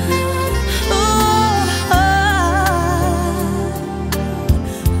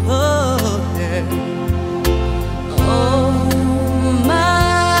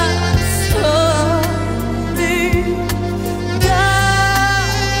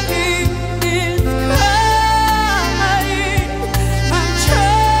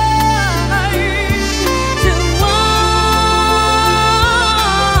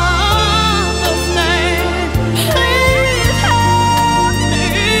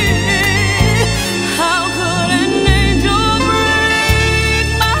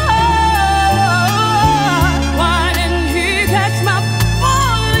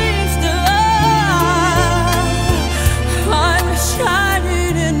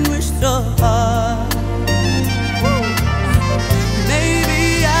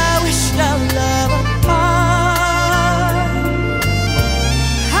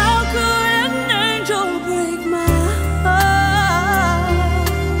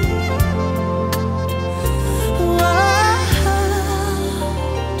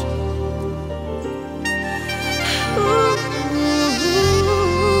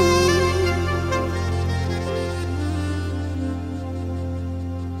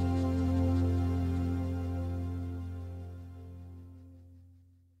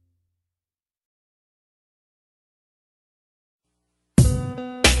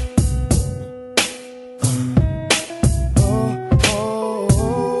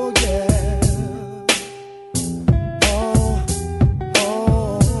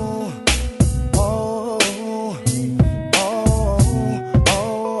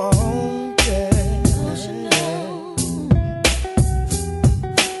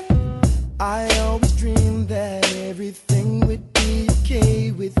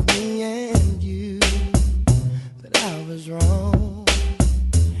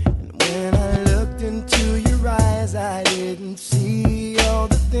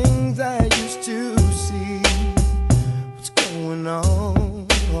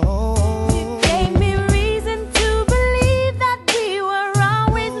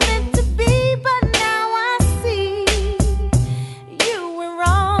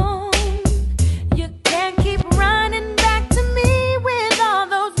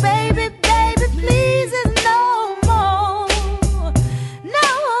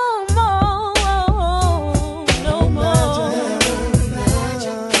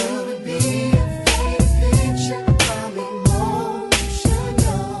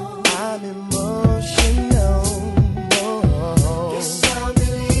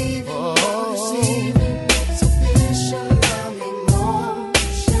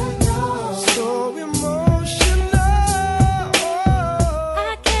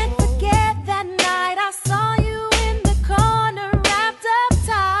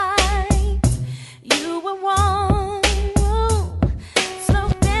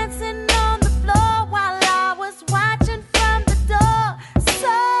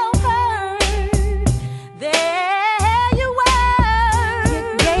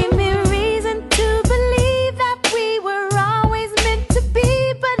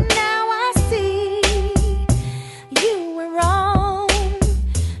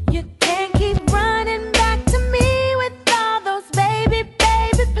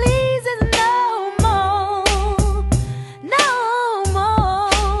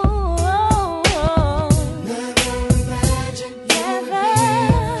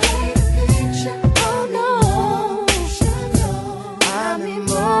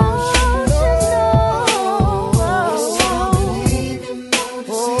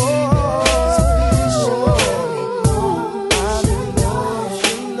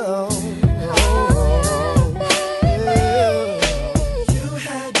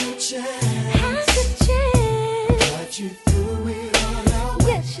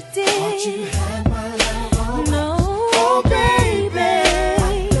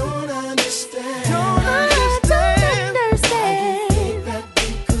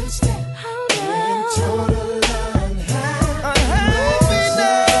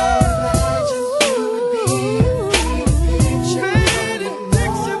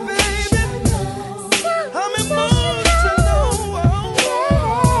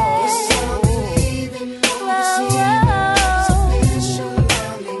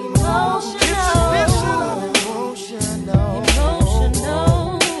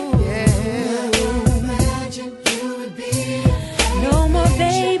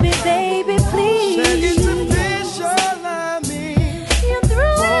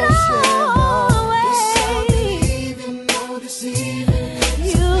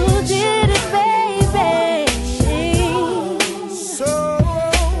 You did it, baby. So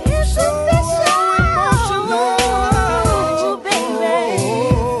It's official, baby.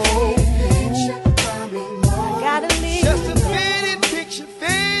 Gotta leave just a you, faded picture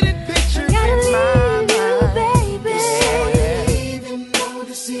gotta in my leave you, mind. baby.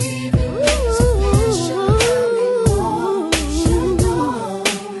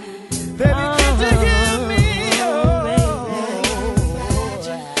 Baby, can't you hear me? Oh,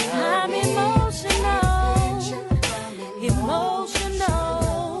 I'm emotional, emotional.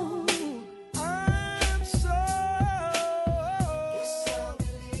 I'm so.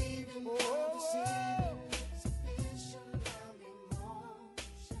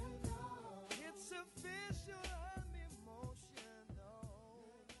 It's official, I'm emotional.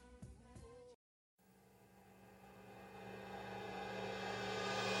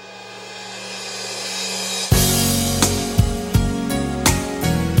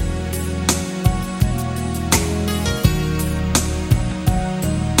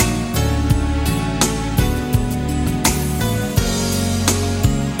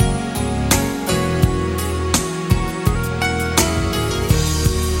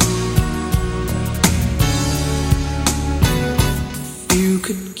 You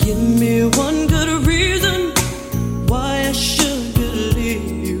could give me one good reason why I should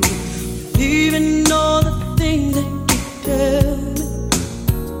believe you, even all the things that you tell me.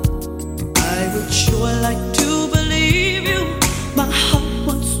 I would sure like to believe you. My heart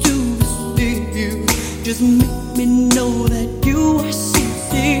wants to receive you. Just make me know that you are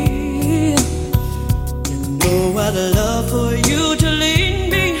sincere. You know I'd love for you to lead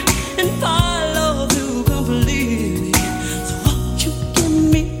me and follow you completely. So won't you give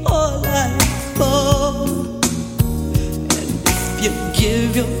me all I ask for? And if you give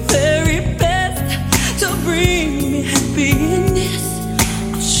your very best to bring me happiness,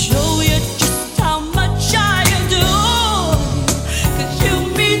 I'll show you just how much I adore you. 'Cause you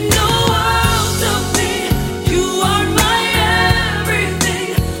mean the world to me. You are my everything.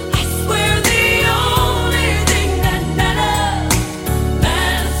 I swear the only thing that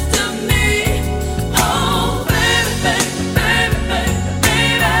matters to me. Oh, baby, baby, baby, baby,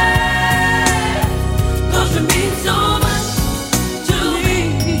 baby. 'Cause you mean so much to me.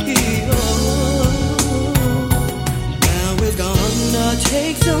 Oh. Now it's gonna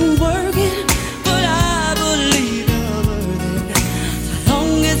take some working, but I believe you're worth it. As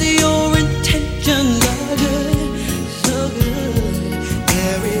long as your intentions are good, so good.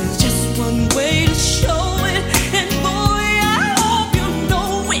 There is just one way to show it, and boy, I hope you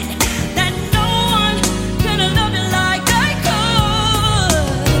know it. That no one can love you like I could.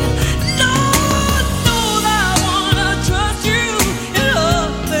 Lord knows I wanna trust you in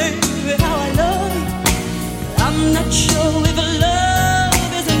love, baby, how I love you. I'm not sure if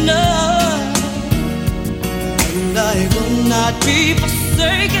love is enough, and I will not be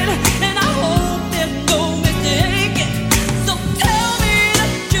forsaken, and I hope there's no mistake. So tell me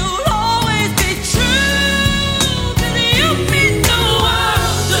that you'll always be true, 'cause you mean the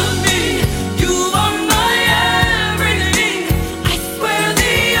world to me. You are my everything. I swear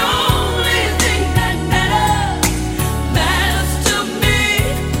the only thing that matters to me.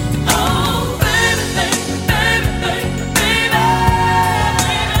 Oh, baby, baby, baby, baby, baby.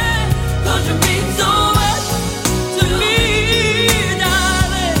 'Cause you mean so much to me,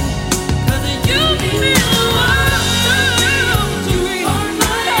 darling.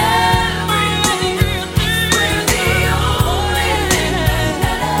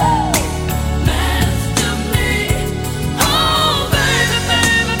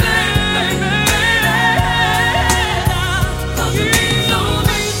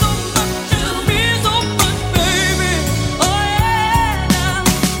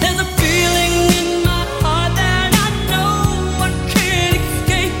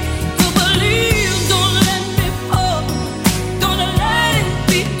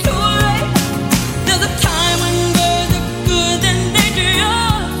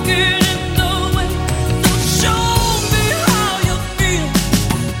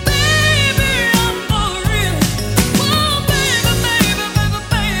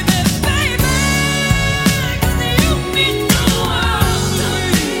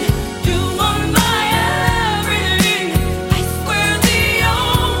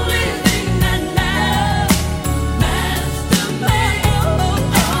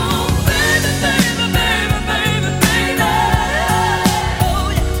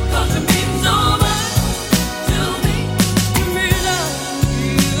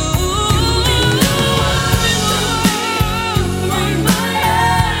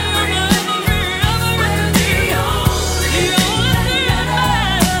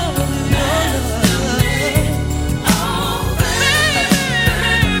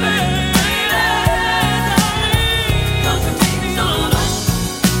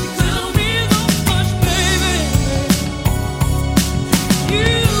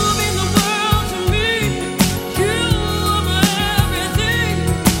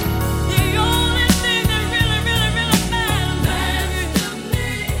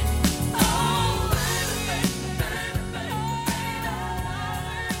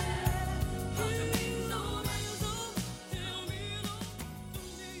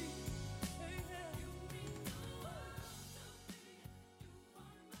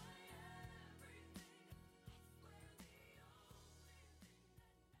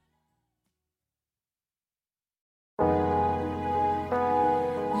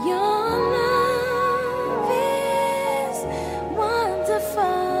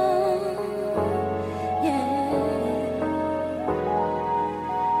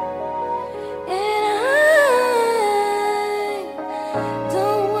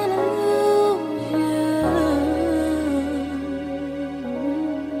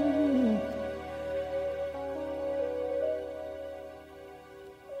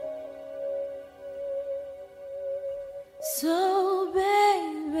 So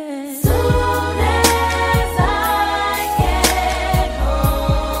baby, soon as I get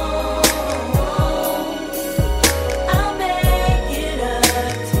home, I'll make it up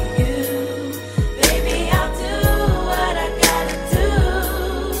to you. Baby, I'll do what I gotta do.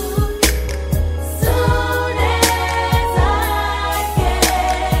 Soon as I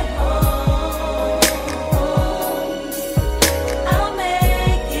get home, I'll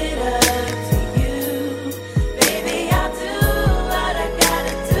make it up to you. Baby, I'll do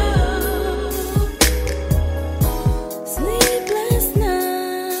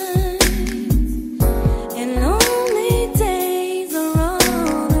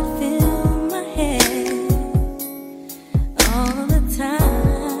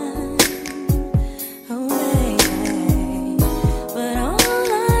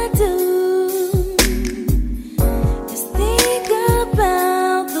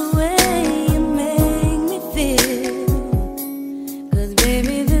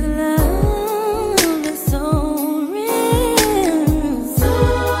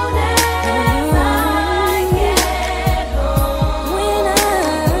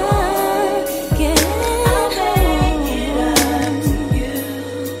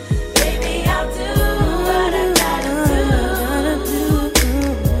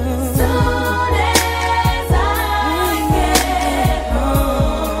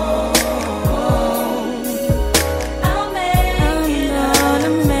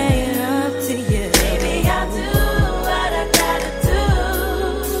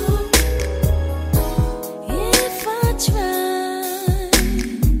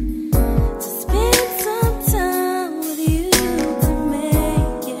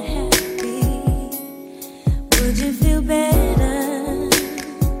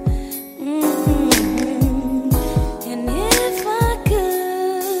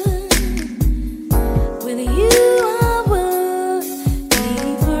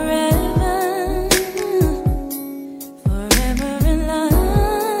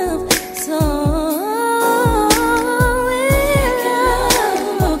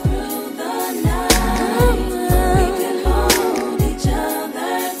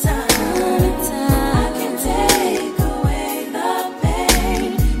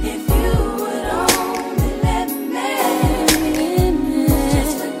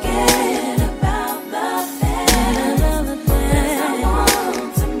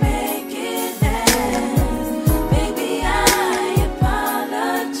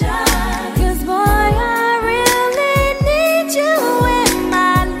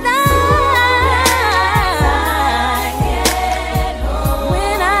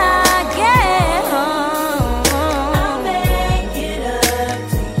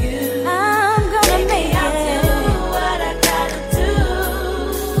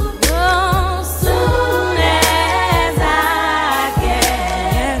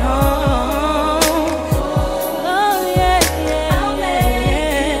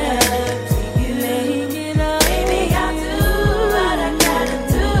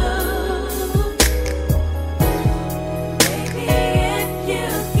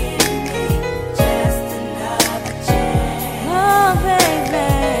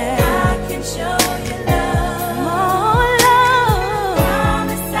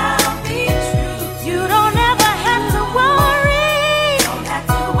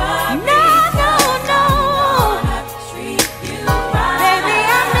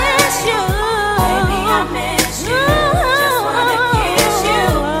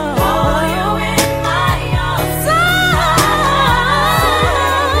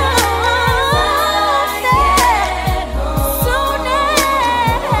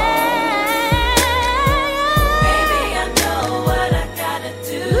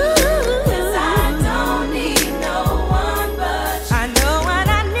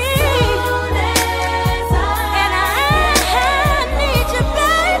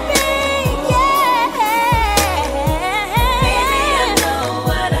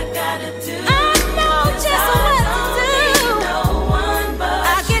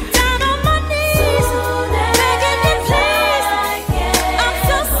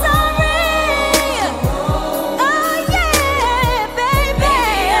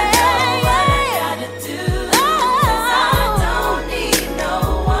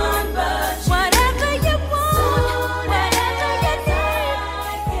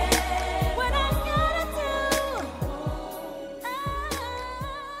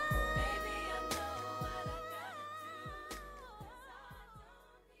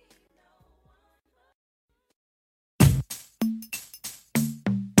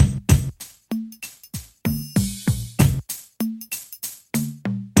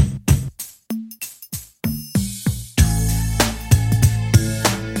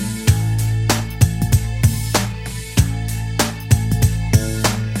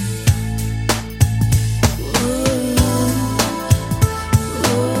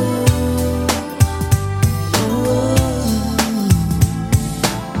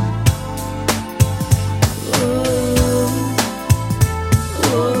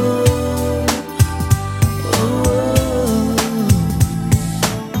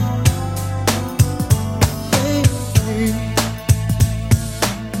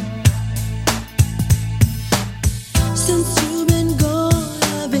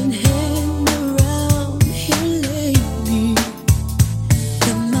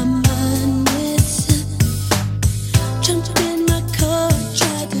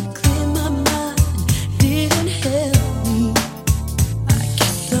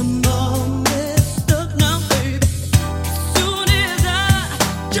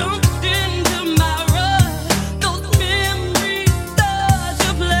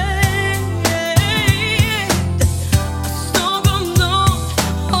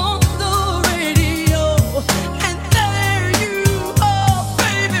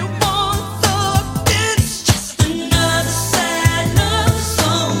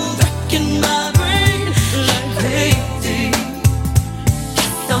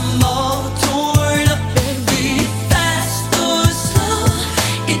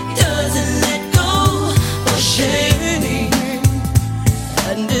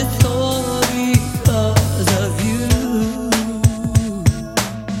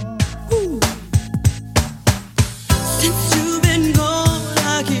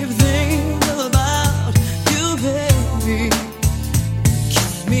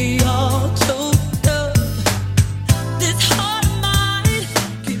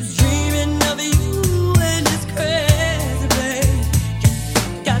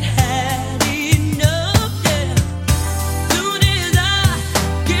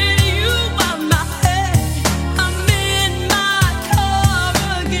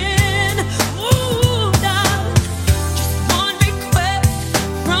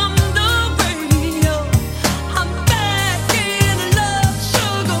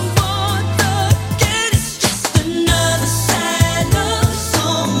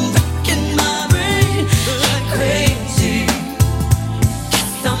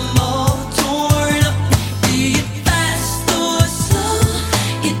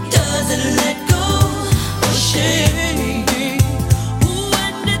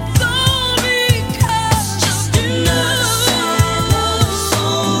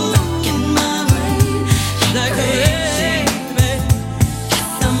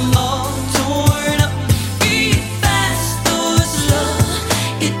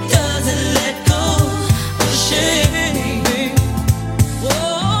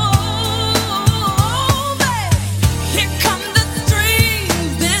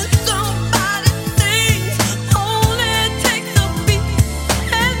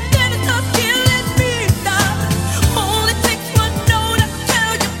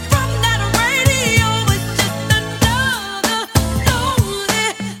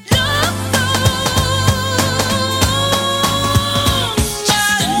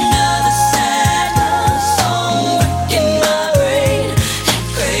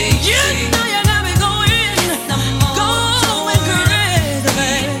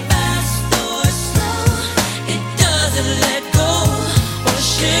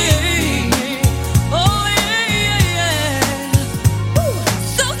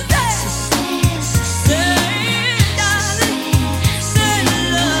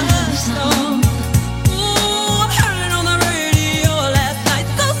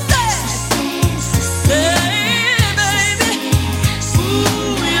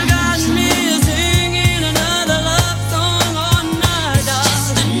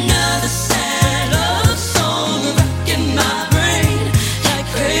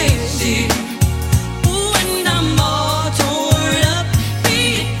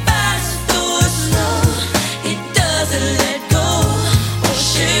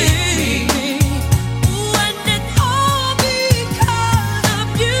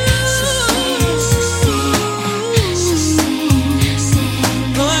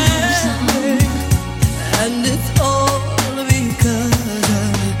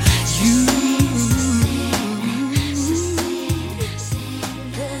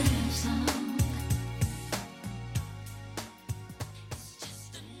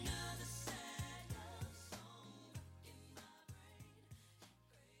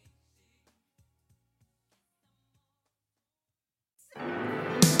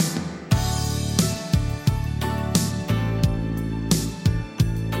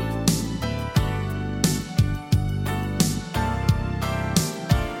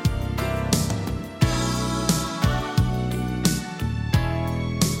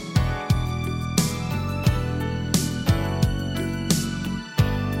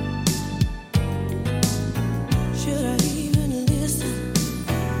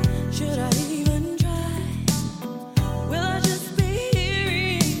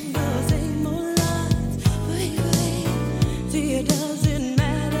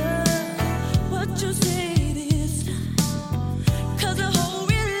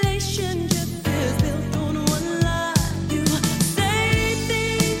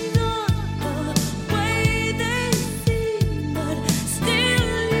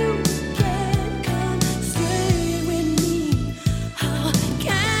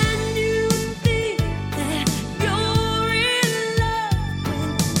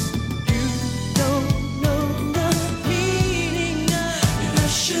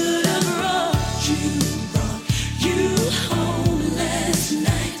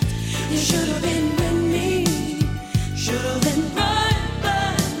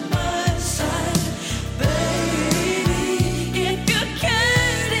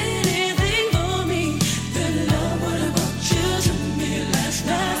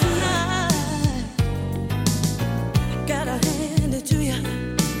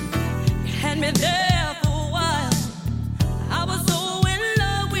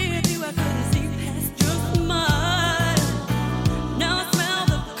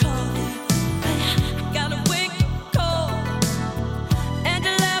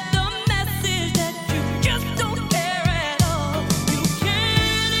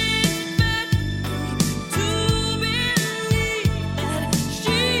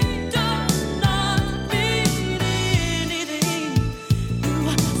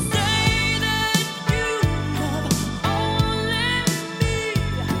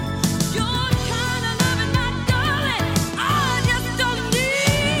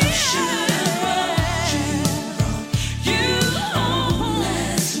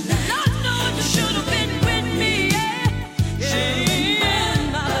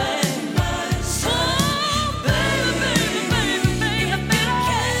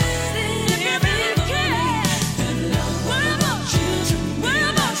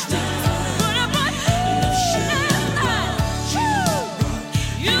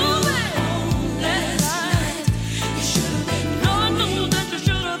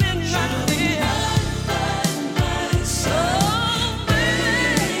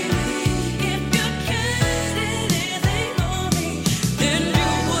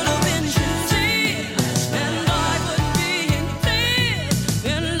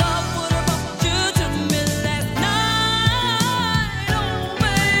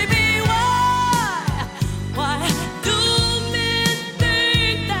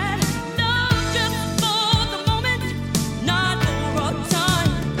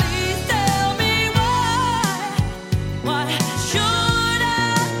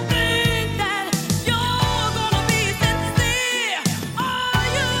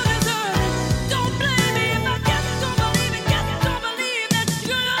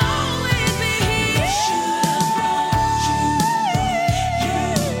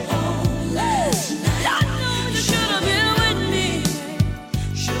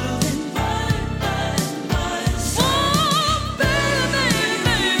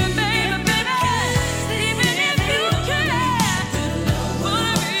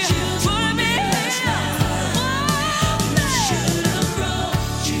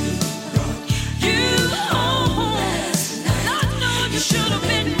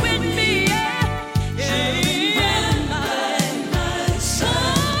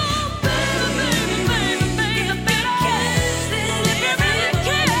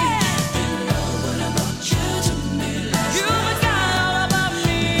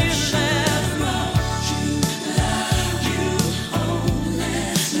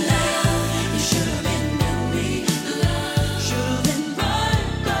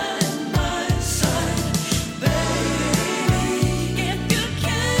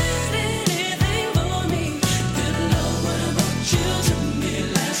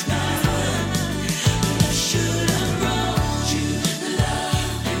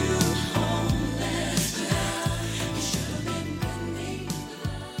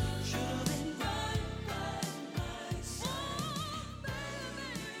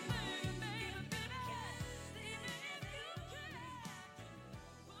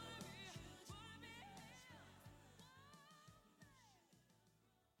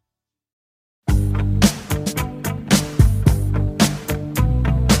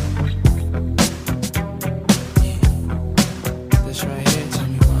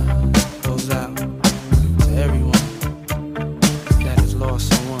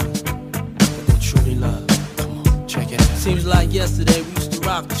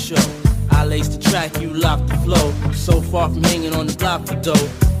rock the show. I lace the track, you lock the flow. So far from hanging on the block for dough.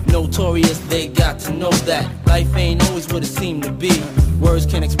 Notorious, they got to know that life ain't always what it seemed to be. Words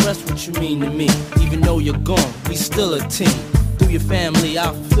can't express what you mean to me. Even though you're gone, we still a team. Through your family,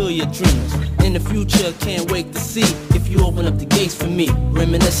 I'll fulfill your dreams. In the future, can't wait to see if you open up the gates for me.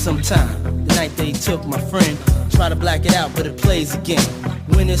 Reminisce sometime, the night they took my friend. Try to black it out, but it plays again.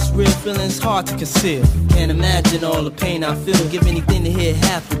 When it's real, feeling's hard to conceal. Can't imagine all the pain I feel. Give anything to hear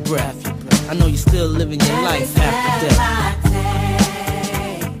half your breath. I know you're still living your life after death.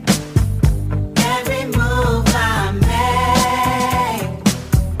 Every move I make,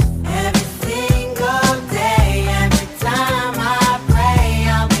 every single day, every time I pray,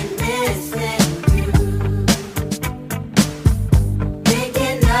 I'll be missing you.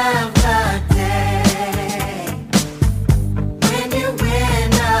 Thinking of the day when you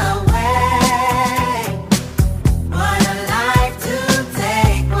went away. What a life to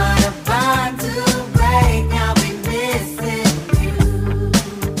take, what a bond to break. I'll be missing you.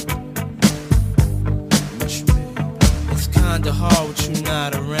 It's kinda hard with you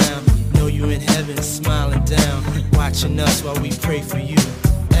not around. Know you in heaven smiling down, watching us while we pray for you.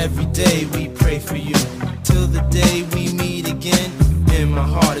 Every day we pray for you, till the day we meet again. In my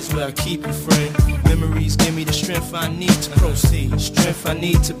heart is where I keep you, friend. Memories give me the strength I need to proceed, strength I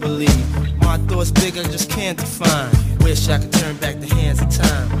need to believe. My thoughts big, I just can't define. Wish I could turn back the hands of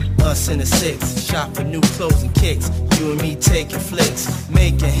time. Us in the six, shop for new clothes and kicks. You and me taking flicks,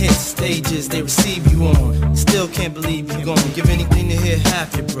 making hits, stages they receive you on. Still can't believe you're gone. Give anything to hear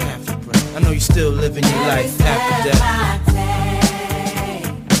half your breath. I know you're still living your life after death.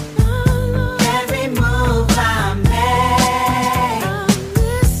 Every move I make,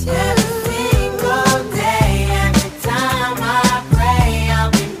 every single day, every time I pray,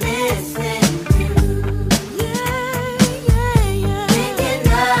 I'll be missing you.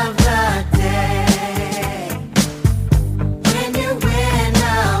 Thinking of the day when you went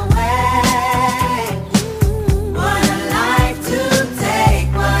away. What a life to take,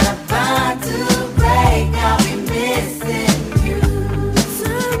 what a bond to break. I'll be missing you.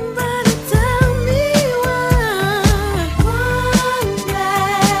 Somebody tell me why. One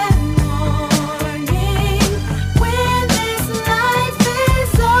bad morning, when this life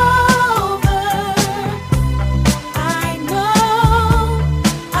is over, I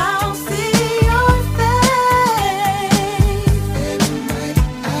know I'll see your face. Every night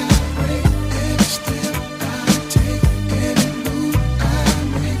I pray, every step I take, every move I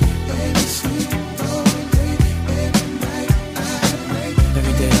make, every single day, every night I pray.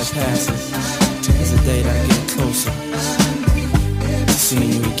 Every day that passes is a day that I get closer to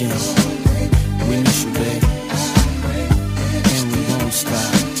seeing you again. We miss you, babe, and we won't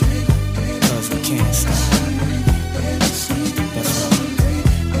stop, cause we can't stop. That's right.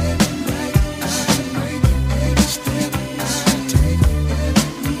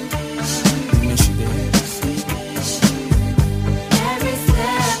 We miss you, babe. Every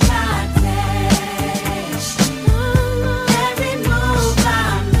step I take, every move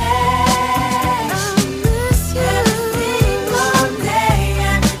I make, every single day,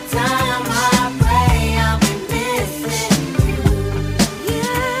 every time I pray, I'll be missing you.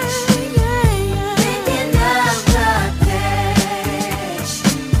 Thinking of the day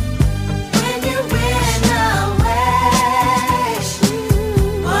when you went away.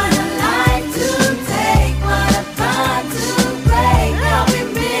 What a life to take, what a bond to break. I'll be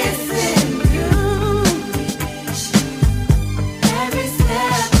missing you. Every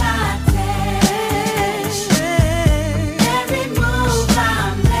step I take, every move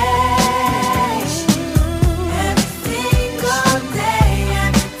I make, every single day,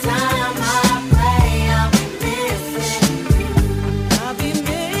 every time I pray, I'll be missing you. I'll be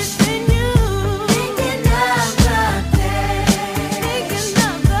missing you. Thinking of the day,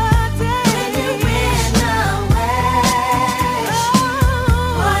 when you went away.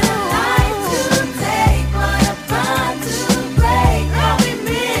 What a life to take, what a bond to break. I'll be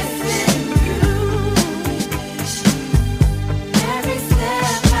missing you. Every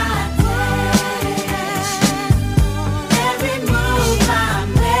step I take, every move I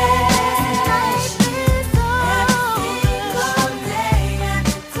make, every single day,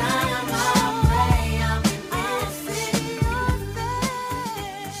 every time I pray, I'll be missing your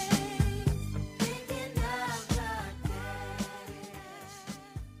face. Thinking of the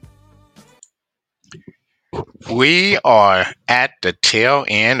We are at the tail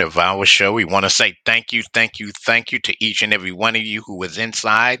end of our show. We want to say thank you, thank you, thank you to each and every one of you who was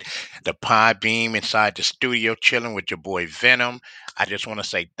inside the pod beam, inside the studio, chilling with your boy Venom. I just want to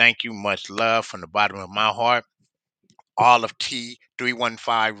say thank you, much love from the bottom of my heart. all of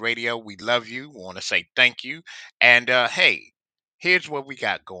T315 Radio. We love you. We want to say thank you. And hey, here's what we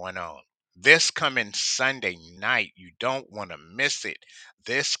got going on. This coming Sunday night, you don't want to miss it.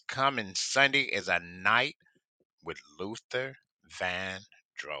 This coming Sunday is a night with Luther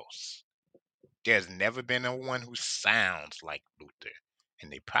Vandross. There's never been a one who sounds like Luther,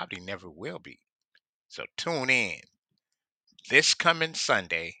 and they probably never will be. So tune in this coming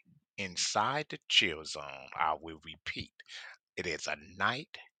Sunday inside the chill zone. I will repeat, it is a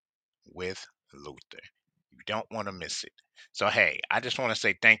night with Luther. You don't want to miss it. So, hey, I just want to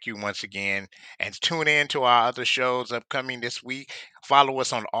say thank you once again and tune in to our other shows upcoming this week. Follow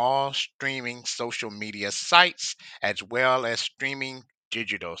us on all streaming social media sites as well as streaming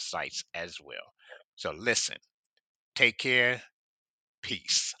digital sites as well. So, listen, take care.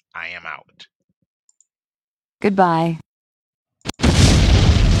 Peace. I am out. Goodbye.